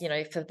 So that's,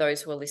 for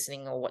those who are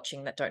listening or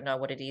watching that don't know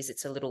what it is,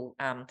 it's a little,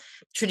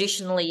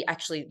 traditionally,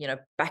 actually,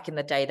 back in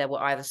the day, they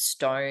were either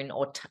stone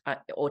or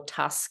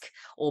tusk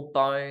or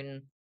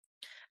bone.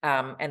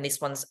 And this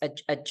one's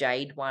a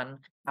jade one,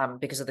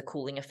 because of the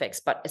cooling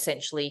effects. But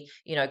essentially,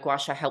 gua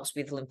sha helps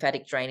with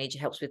lymphatic drainage. It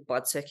helps with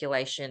blood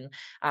circulation.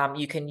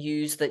 You can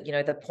use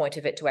the point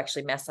of it to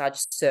actually massage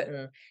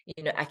certain,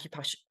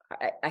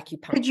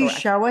 acupuncture. Could you or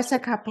show us a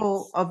acupuncture couple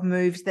techniques. of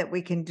moves that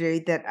we can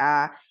do that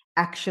are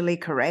actually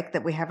correct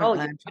that we haven't Oh,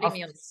 you're learned putting off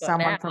me on the spot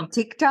someone now. from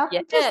TikTok?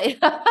 Yeah.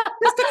 Just a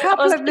I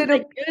couple was of going to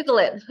little, say Google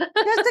it.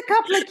 just a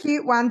couple of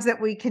cute ones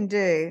that we can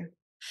do.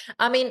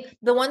 I mean,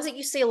 the ones that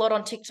you see a lot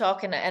on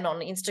TikTok and on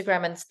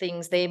Instagram and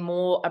things, they're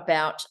more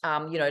about,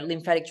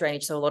 lymphatic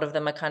drainage. So a lot of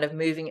them are kind of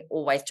moving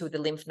always to the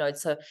lymph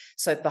nodes.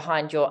 So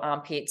behind your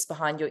armpits,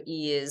 behind your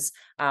ears.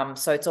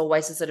 So it's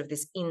always a sort of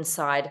this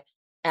inside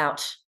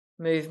out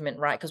movement,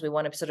 right? Because we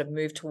want to sort of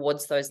move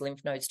towards those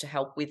lymph nodes to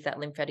help with that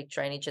lymphatic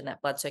drainage and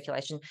that blood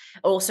circulation.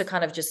 Also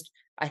kind of just,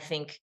 I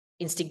think,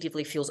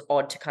 instinctively feels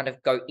odd to kind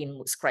of go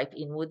in, scrape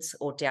inwards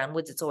or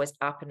downwards. It's always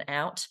up and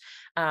out.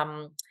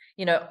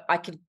 I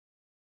could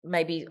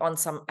maybe on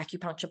some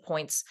acupuncture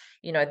points,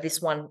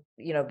 this one,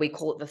 we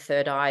call it the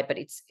third eye, but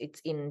it's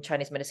in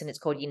Chinese medicine, it's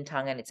called yin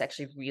tang, and it's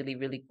actually really,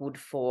 really good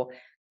for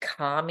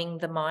calming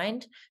the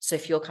mind. So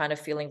if you're kind of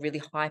feeling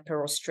really hyper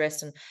or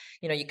stressed and,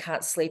 you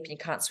can't sleep and you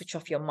can't switch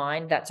off your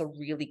mind, that's a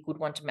really good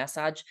one to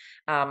massage.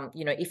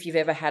 If you've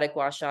ever had a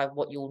gua sha,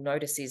 what you'll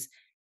notice is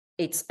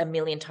it's a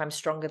million times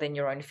stronger than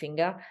your own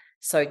finger.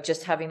 So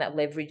just having that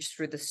leverage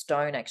through the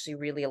stone actually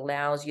really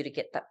allows you to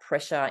get that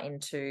pressure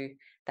into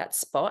that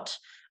spot.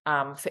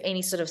 For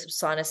any sort of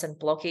sinus and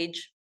blockage,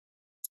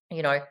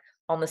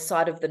 on the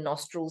side of the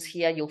nostrils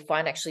here, you'll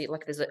find actually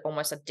like there's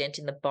almost a dent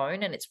in the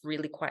bone and it's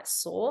really quite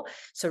sore.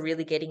 So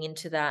really getting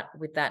into that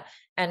with that.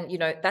 And,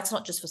 that's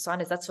not just for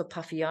sinus, that's for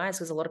puffy eyes,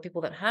 because a lot of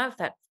people that have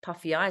that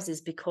puffy eyes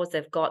is because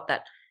they've got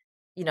that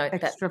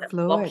Extra that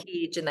fluid.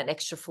 blockage and that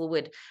extra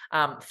fluid.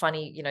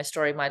 Funny,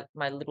 story. My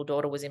little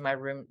daughter was in my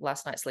room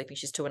last night sleeping.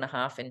 She's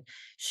 2.5, and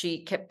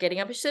she kept getting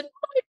up and she said,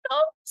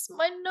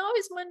 my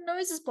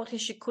nose is blocked, and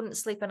she couldn't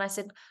sleep. And I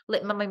said,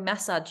 let mummy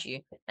massage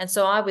you. And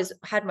so I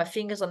had my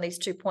fingers on these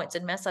 2 points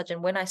and massage.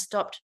 And when I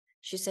stopped,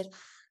 she said,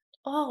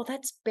 oh,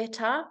 that's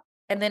better.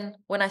 And then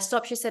when I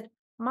stopped, she said,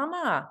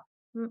 Mama,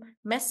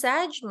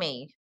 massage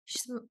me. She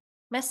said,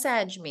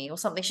 massage me or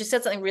something. She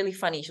said something really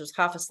funny. She was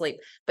half asleep,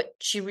 but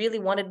she really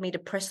wanted me to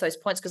press those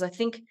points because I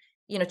think,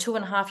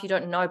 2.5, you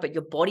don't know, but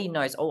your body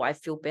knows, oh, I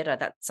feel better.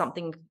 That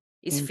something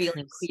is feeling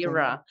Interesting.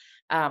 clearer.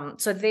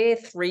 So they're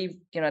three,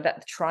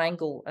 that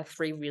triangle are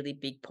 3 really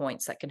big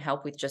points that can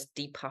help with just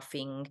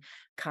depuffing,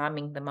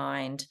 calming the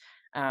mind,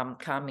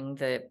 calming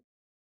the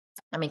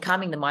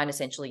mind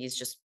essentially is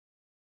just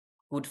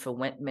good for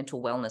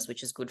mental wellness,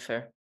 which is good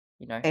for,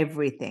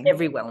 Everything.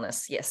 every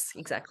wellness. Yes,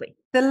 exactly.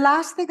 The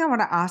last thing I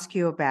want to ask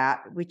you about,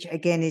 which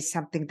again is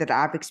something that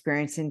I've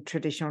experienced in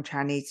traditional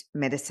Chinese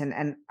medicine,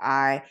 and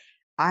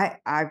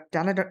I've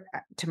done it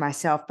to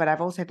myself, but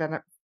I've also done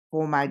it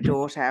for my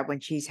daughter when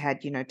she's had,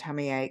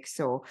 tummy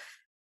aches or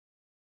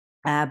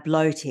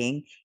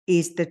bloating,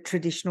 is the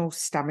traditional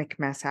stomach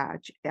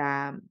massage.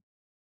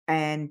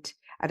 And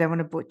I don't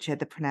want to butcher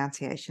the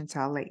pronunciation, so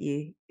I'll let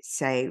you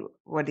say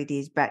what it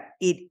is, but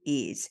it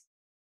is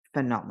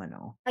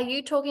phenomenal. Are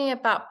you talking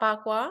about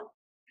bagua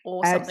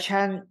or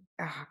something?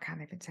 I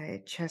can't even say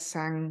it,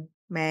 Chasang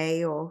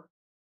Mei or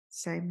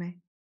Say Mei.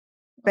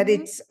 But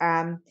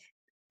Mhm.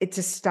 it's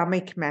a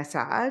stomach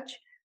massage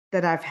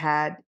that I've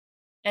had.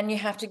 And you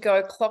have to go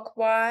Yes,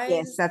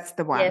 clockwise? that's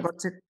the one. Yes.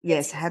 What's it?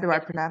 Yes, Yes, how yes, do I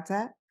yes. pronounce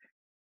that?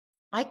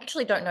 I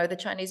actually don't know the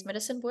Chinese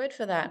medicine word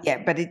for that.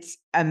 Yeah, but it's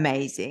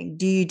amazing.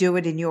 Do you do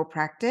it in your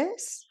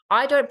practice?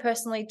 I don't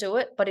personally do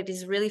it, but it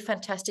is really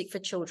fantastic for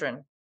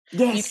children. You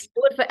can Yes,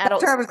 do it for that's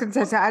what I adults. was gonna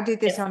say. So I did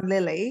this Yes. on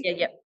Lily. Yeah,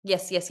 yeah.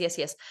 Yes, yes, yes,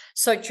 yes.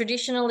 So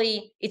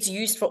traditionally, it's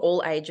used for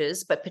all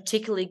ages, but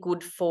particularly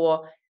good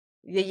for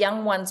the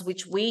young ones,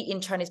 which we in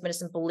Chinese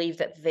medicine believe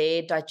that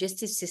their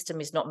digestive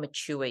system is not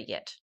mature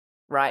yet,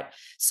 right?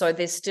 So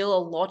there's still a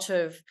lot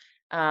of,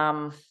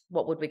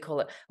 what would we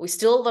call it? We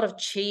still a lot of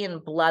qi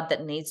and blood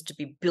that needs to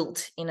be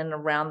built in and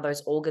around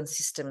those organ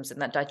systems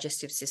and that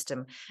digestive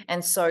system.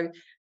 And so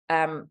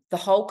the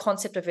whole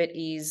concept of it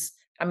is,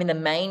 the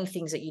main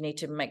things that you need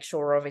to make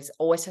sure of is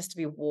always has to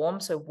be warm.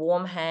 So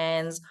warm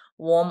hands,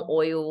 warm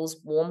oils,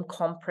 warm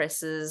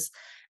compresses,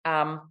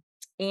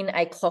 in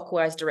a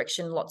clockwise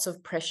direction, lots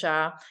of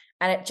pressure.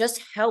 And it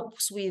just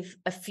helps with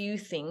a few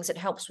things. It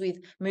helps with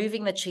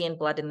moving the qi and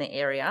blood in the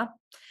area.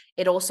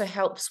 It also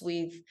helps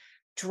with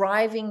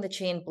driving the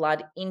qi and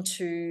blood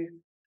into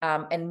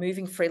and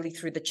moving freely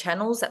through the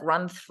channels that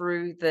run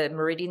through the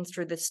meridians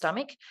through the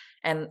stomach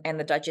and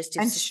the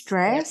digestive And system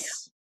area.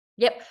 stress?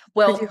 Yep. Could you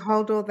Well,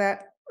 hold all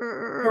that?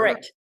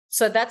 correct.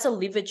 So that's a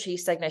liver qi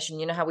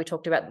stagnation. You know how we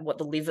talked about what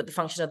the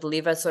function of the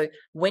liver. So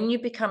when you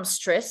become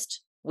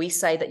stressed, we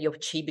say that your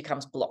qi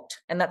becomes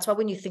blocked. And that's why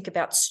when you think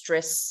about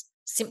stress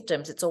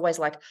symptoms, it's always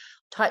like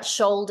tight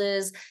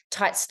shoulders,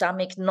 tight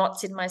stomach,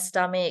 knots in my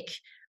stomach,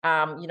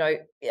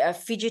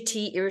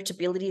 fidgety,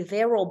 irritability.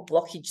 They're all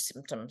blockage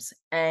symptoms.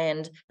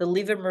 And the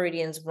liver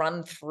meridians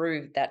run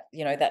through that,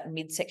 that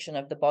midsection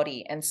of the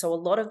body. And so a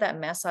lot of that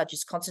massage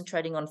is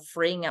concentrating on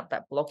freeing up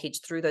that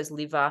blockage through those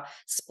liver,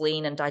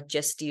 spleen, and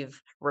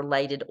digestive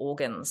related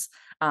organs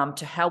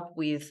to help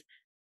with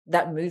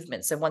that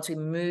movement. So once we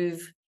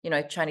move,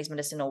 Chinese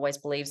medicine always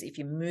believes if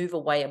you move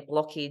away a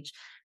blockage,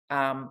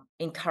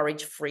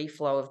 encourage free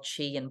flow of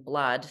qi and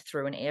blood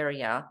through an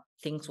area,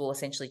 things will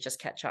essentially just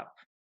catch up.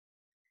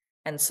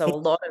 And so a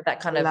lot of that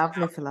kind A of,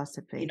 lovely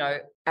philosophy.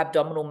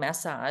 abdominal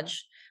massage,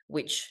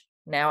 which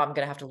now I'm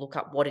going to have to look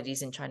up what it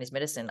is in Chinese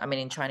medicine. I mean,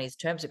 in Chinese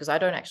terms, because I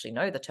don't actually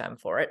know the term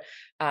for it,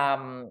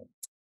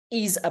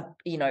 is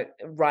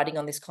writing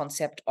on this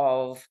concept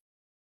of,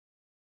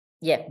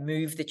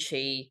 move the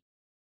qi,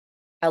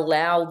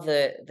 allow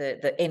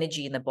the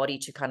energy in the body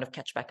to kind of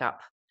catch back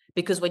up.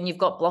 Because when you've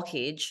got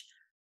blockage,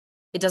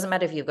 it doesn't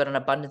matter if you've got an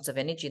abundance of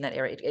energy in that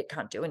area, it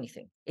can't do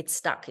anything. It's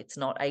stuck. It's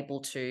not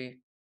able to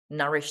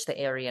nourish the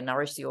area,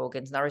 nourish the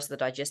organs, nourish the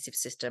digestive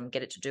system,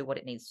 get it to do what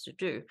it needs to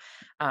do.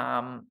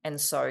 And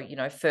so,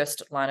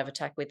 first line of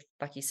attack with,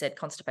 like you said,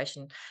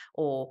 constipation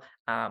or,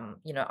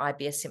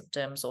 IBS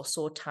symptoms or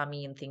sore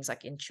tummy and things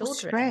like in Or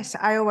children. stress.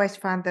 I always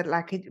find that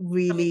like it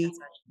really,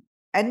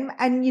 and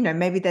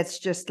maybe that's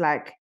just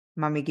like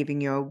mummy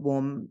giving you a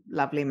warm,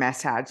 lovely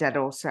massage. That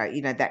also,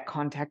 that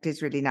contact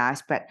is really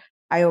nice. But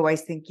I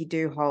always think you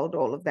do hold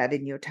all of that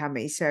in your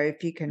tummy. So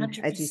if you can,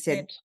 as you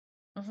said,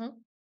 100%. Hmm.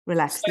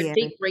 relax So the area.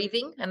 deep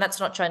breathing, and that's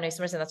not Chinese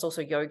medicine, that's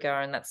also yoga,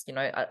 and that's,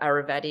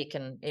 Ayurvedic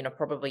and,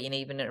 probably in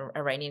even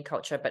Iranian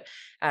culture. But,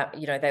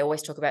 they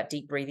always talk about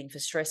deep breathing for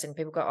stress, and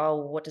people go, oh,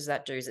 what does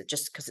that do? Is it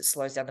just because it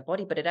slows down the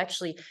body? But it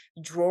actually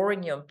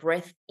drawing your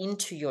breath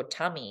into your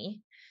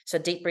tummy. So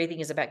deep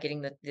breathing is about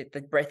getting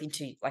the breath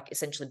into, like,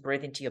 essentially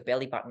breathe into your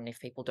belly button if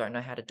people don't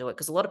know how to do it.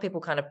 Because a lot of people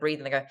kind of breathe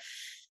and they go,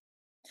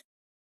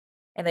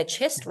 and their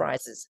chest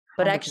rises.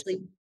 But 100%. actually,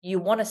 you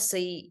want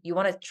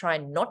to try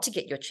not to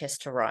get your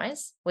chest to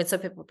rise. When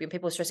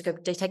people are stressed, go,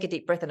 they take a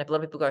deep breath, and a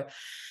lot of people go,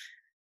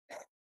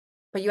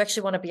 but you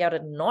actually want to be able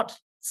to not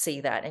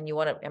see that. And you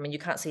want to, I mean, you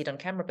can't see it on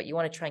camera, but you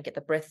want to try and get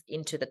the breath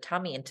into the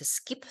tummy and to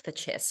skip the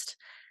chest.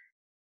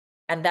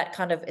 And that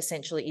kind of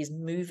essentially is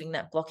moving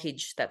that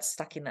blockage that's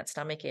stuck in that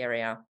stomach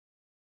area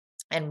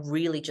and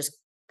really just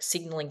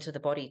signaling to the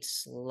body to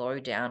slow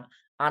down,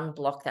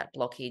 unblock that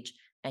blockage,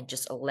 and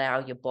just allow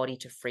your body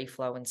to free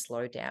flow and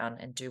slow down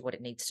and do what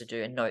it needs to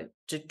do and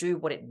do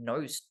what it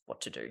knows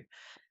what to do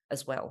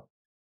as well.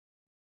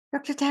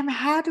 Dr. Tam,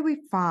 how do we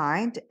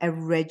find a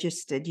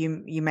registered,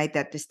 you made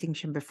that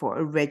distinction before,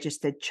 a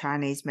registered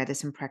Chinese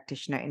medicine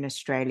practitioner in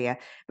Australia?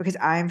 Because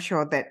I am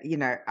sure that,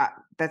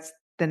 that's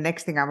the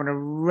next thing I want to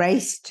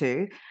race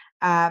to.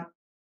 Um,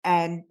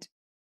 and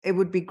it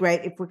would be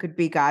great if we could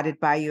be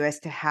guided by you as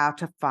to how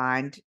to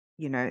find,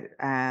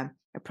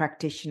 a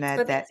practitioner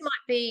So that. this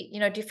might be,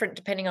 different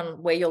depending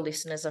on where your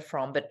listeners are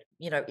from. But,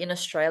 in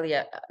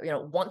Australia,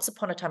 once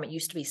upon a time, it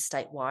used to be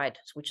statewide,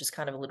 which is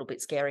kind of a little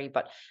bit scary.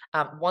 But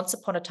once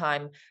upon a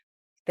time,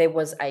 there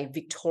was a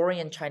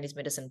Victorian Chinese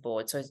Medicine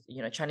Board. So,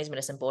 Chinese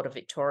Medicine Board of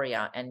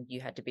Victoria, and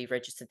you had to be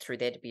registered through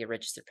there to be a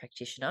registered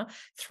practitioner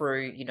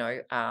through,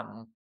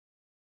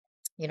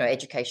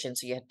 education.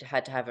 So you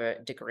had to have a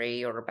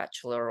degree or a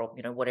bachelor or,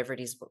 whatever it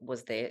is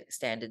was their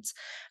standards.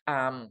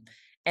 And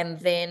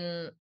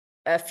then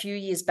a few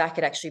years back,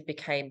 it actually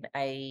became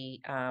a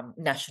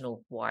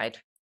national wide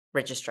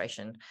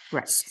registration.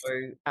 Right.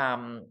 So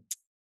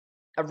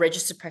a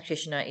registered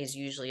practitioner is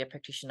usually a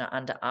practitioner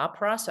under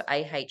AHPRA, so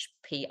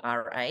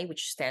AHPRA,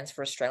 which stands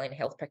for Australian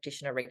Health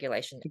Practitioner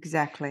Regulation.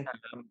 Exactly.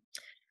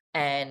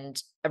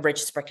 And a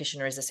registered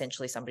practitioner is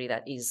essentially somebody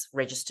that is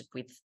registered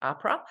with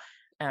AHPRA.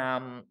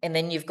 And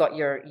then you've got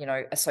your,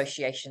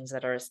 associations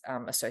that are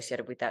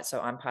associated with that.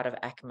 So I'm part of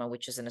ACMA,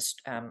 which is an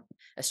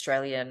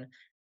Australian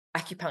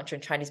Acupuncture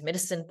and Chinese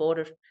Medicine Board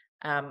of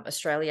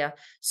Australia.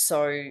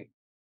 So,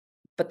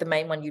 but the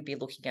main one you'd be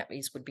looking at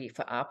would be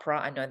for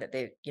AHPRA. I know that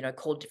they're,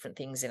 called different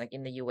things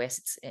in the US.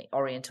 It's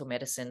Oriental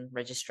Medicine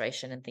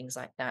Registration and things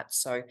like that.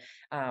 So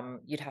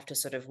you'd have to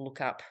sort of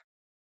look up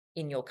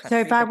in your So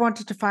if country. I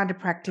wanted to find a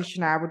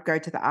practitioner, I would go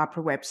to the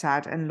APRA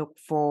website and look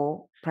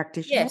for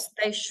practitioners. Yes,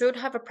 they should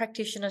have a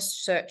practitioner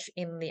search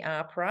in the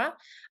AHPRA.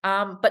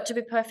 But to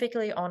be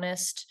perfectly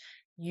honest,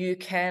 you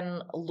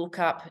can look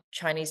up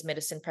Chinese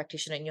medicine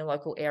practitioner in your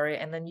local area,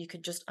 and then you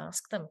could just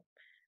ask them,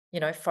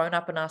 phone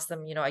up and ask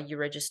them, are you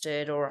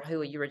registered or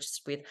who are you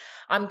registered with?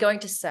 I'm going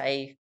to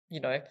say,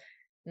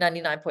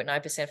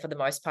 99.9% for the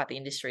most part, the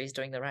industry is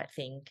doing the right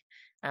thing.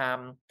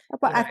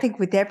 But I think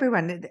with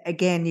everyone,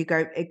 again,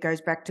 it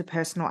goes back to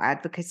personal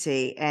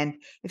advocacy. And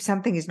if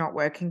something is not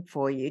working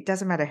for you, it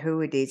doesn't matter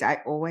who it is. I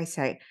always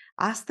say,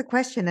 ask the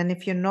question. And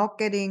if you're not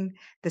getting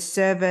the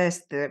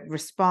service, the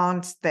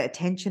response, the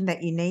attention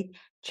that you need,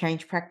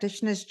 change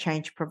practitioners,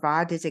 change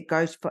providers. It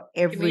goes for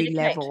every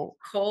Communicate, level.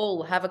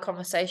 call, have a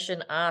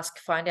conversation, ask,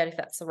 find out if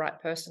that's the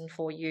right person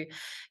for you.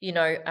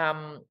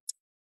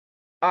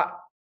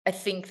 I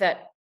think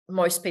that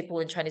most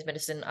people in Chinese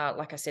medicine are,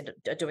 like I said,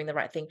 are doing the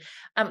right thing,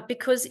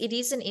 because it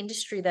is an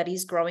industry that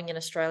is growing in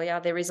Australia.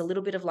 There is a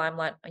little bit of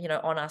limelight,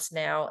 on us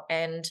now,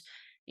 and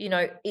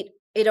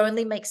it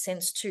only makes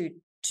sense to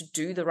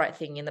do the right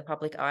thing in the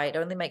public eye. It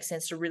only makes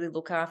sense to really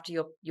look after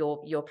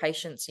your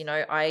patients.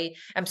 I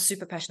am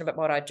super passionate about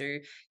what I do.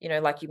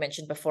 Like you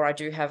mentioned before, I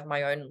do have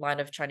my own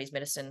line of Chinese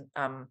medicine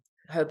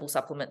herbal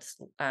supplements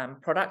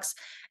products,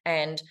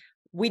 and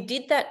we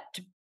did that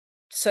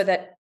so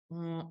that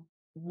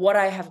what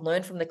I have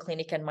learned from the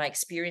clinic and my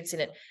experience in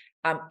it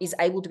is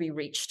able to be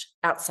reached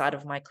outside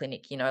of my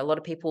clinic. You know, a lot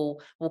of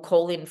people will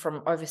call in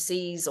from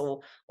overseas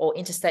or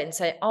interstate and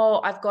say, oh,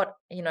 I've got,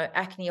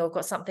 acne, or I've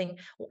got something,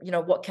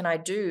 what can I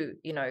do?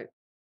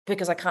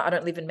 Because I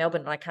don't live in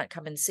Melbourne and I can't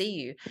come and see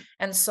you.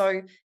 And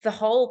so the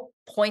whole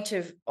point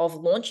of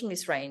launching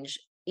this range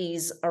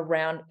is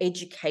around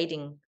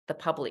educating the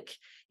public,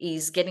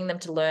 is getting them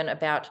to learn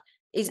about,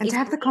 and to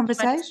have the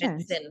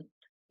conversations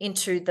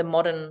into the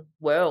modern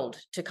world,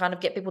 to kind of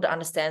get people to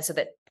understand, so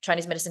that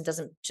Chinese medicine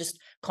doesn't just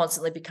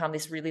constantly become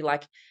this really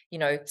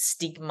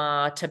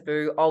stigma,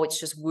 taboo. Oh, it's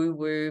just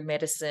woo-woo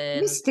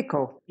medicine.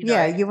 Mystical.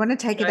 You want to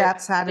take it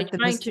outside of the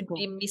mystical.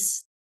 We're trying to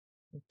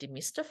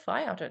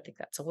demystify. I don't think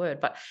that's a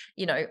word, but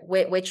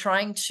we're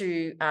trying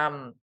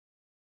to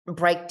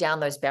break down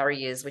those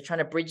barriers. We're trying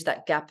to bridge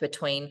that gap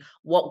between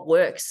what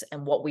works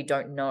and what we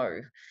don't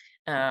know.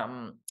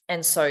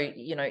 And so,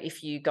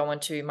 if you go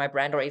onto my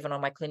brand or even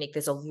on my clinic,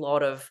 there's a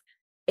lot of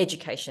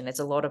education. There's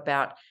a lot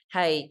about,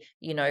 hey,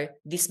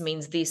 this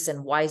means this,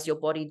 and why is your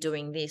body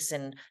doing this?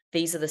 And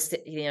these are the,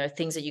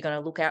 things that you're going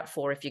to look out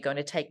for if you're going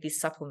to take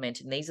this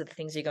supplement. And these are the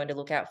things you're going to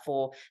look out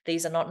for.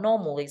 These are not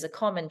normal. These are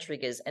common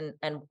triggers. And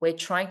we're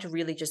trying to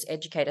really just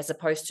educate, as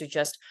opposed to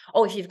just,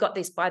 oh, if you've got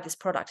this, buy this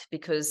product,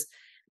 because,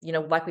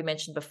 like we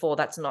mentioned before,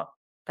 that's not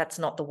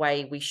the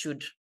way we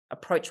should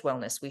approach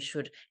wellness. We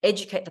should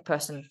educate the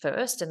person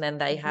first, and then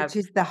they have,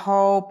 which is the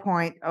whole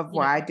point of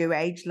why I do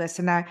Ageless.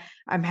 And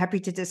I'm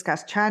happy to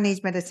discuss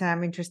Chinese medicine.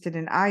 I'm interested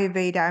in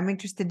Ayurveda. I'm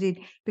interested in,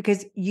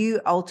 because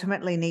you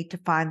ultimately need to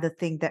find the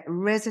thing that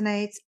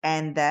resonates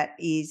and that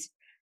is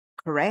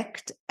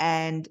correct.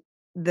 And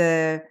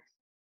the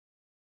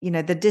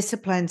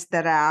disciplines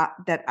that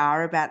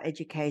are about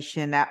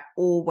education are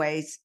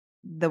always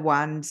the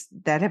ones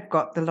that have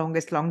got the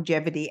longest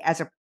longevity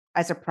as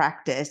a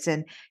practice.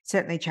 And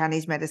certainly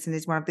Chinese medicine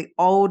is one of the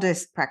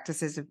oldest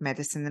practices of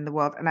medicine in the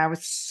world. And I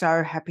was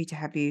so happy to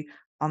have you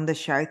on the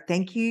show.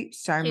 Thank you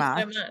so much.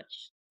 Thank you so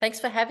much. Thanks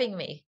for having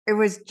me. It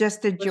was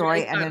just a joy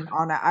and an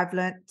honor. I've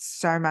learned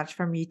so much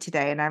from you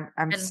today, and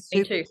I'm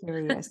super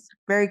curious,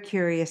 very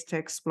curious to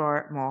explore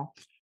it more.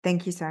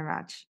 Thank you so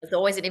much. There's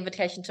always an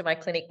invitation to my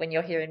clinic when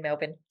you're here in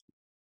Melbourne.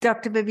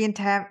 Dr. Vivian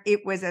Tam,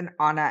 it was an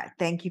honor.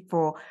 Thank you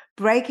for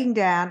breaking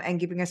down and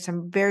giving us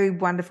some very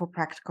wonderful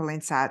practical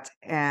insights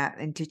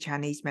into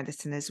Chinese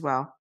medicine as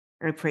well.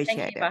 I appreciate it.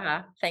 Thank you,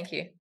 Baha. Thank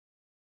you.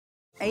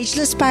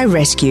 Ageless by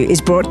Rescue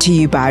is brought to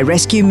you by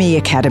Rescue Me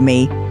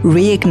Academy,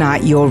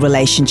 Reignite Your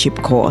Relationship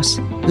course.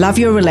 Love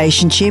your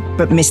relationship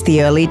but miss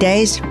the early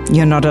days?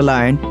 You're not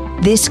alone.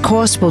 This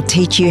course will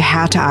teach you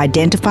how to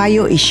identify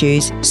your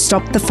issues,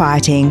 stop the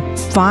fighting,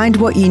 find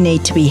what you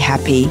need to be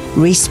happy,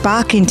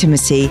 re-spark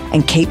intimacy,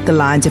 and keep the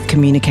lines of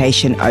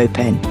communication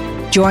open.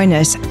 Join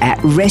us at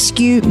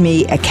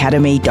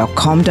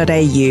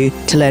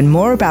rescuemeacademy.com.au to learn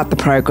more about the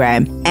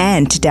program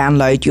and to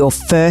download your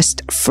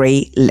first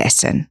free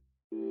lesson.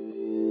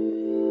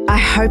 I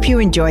hope you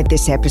enjoyed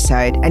this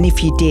episode, and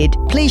if you did,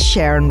 please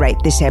share and rate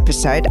this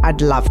episode.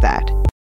 I'd love that.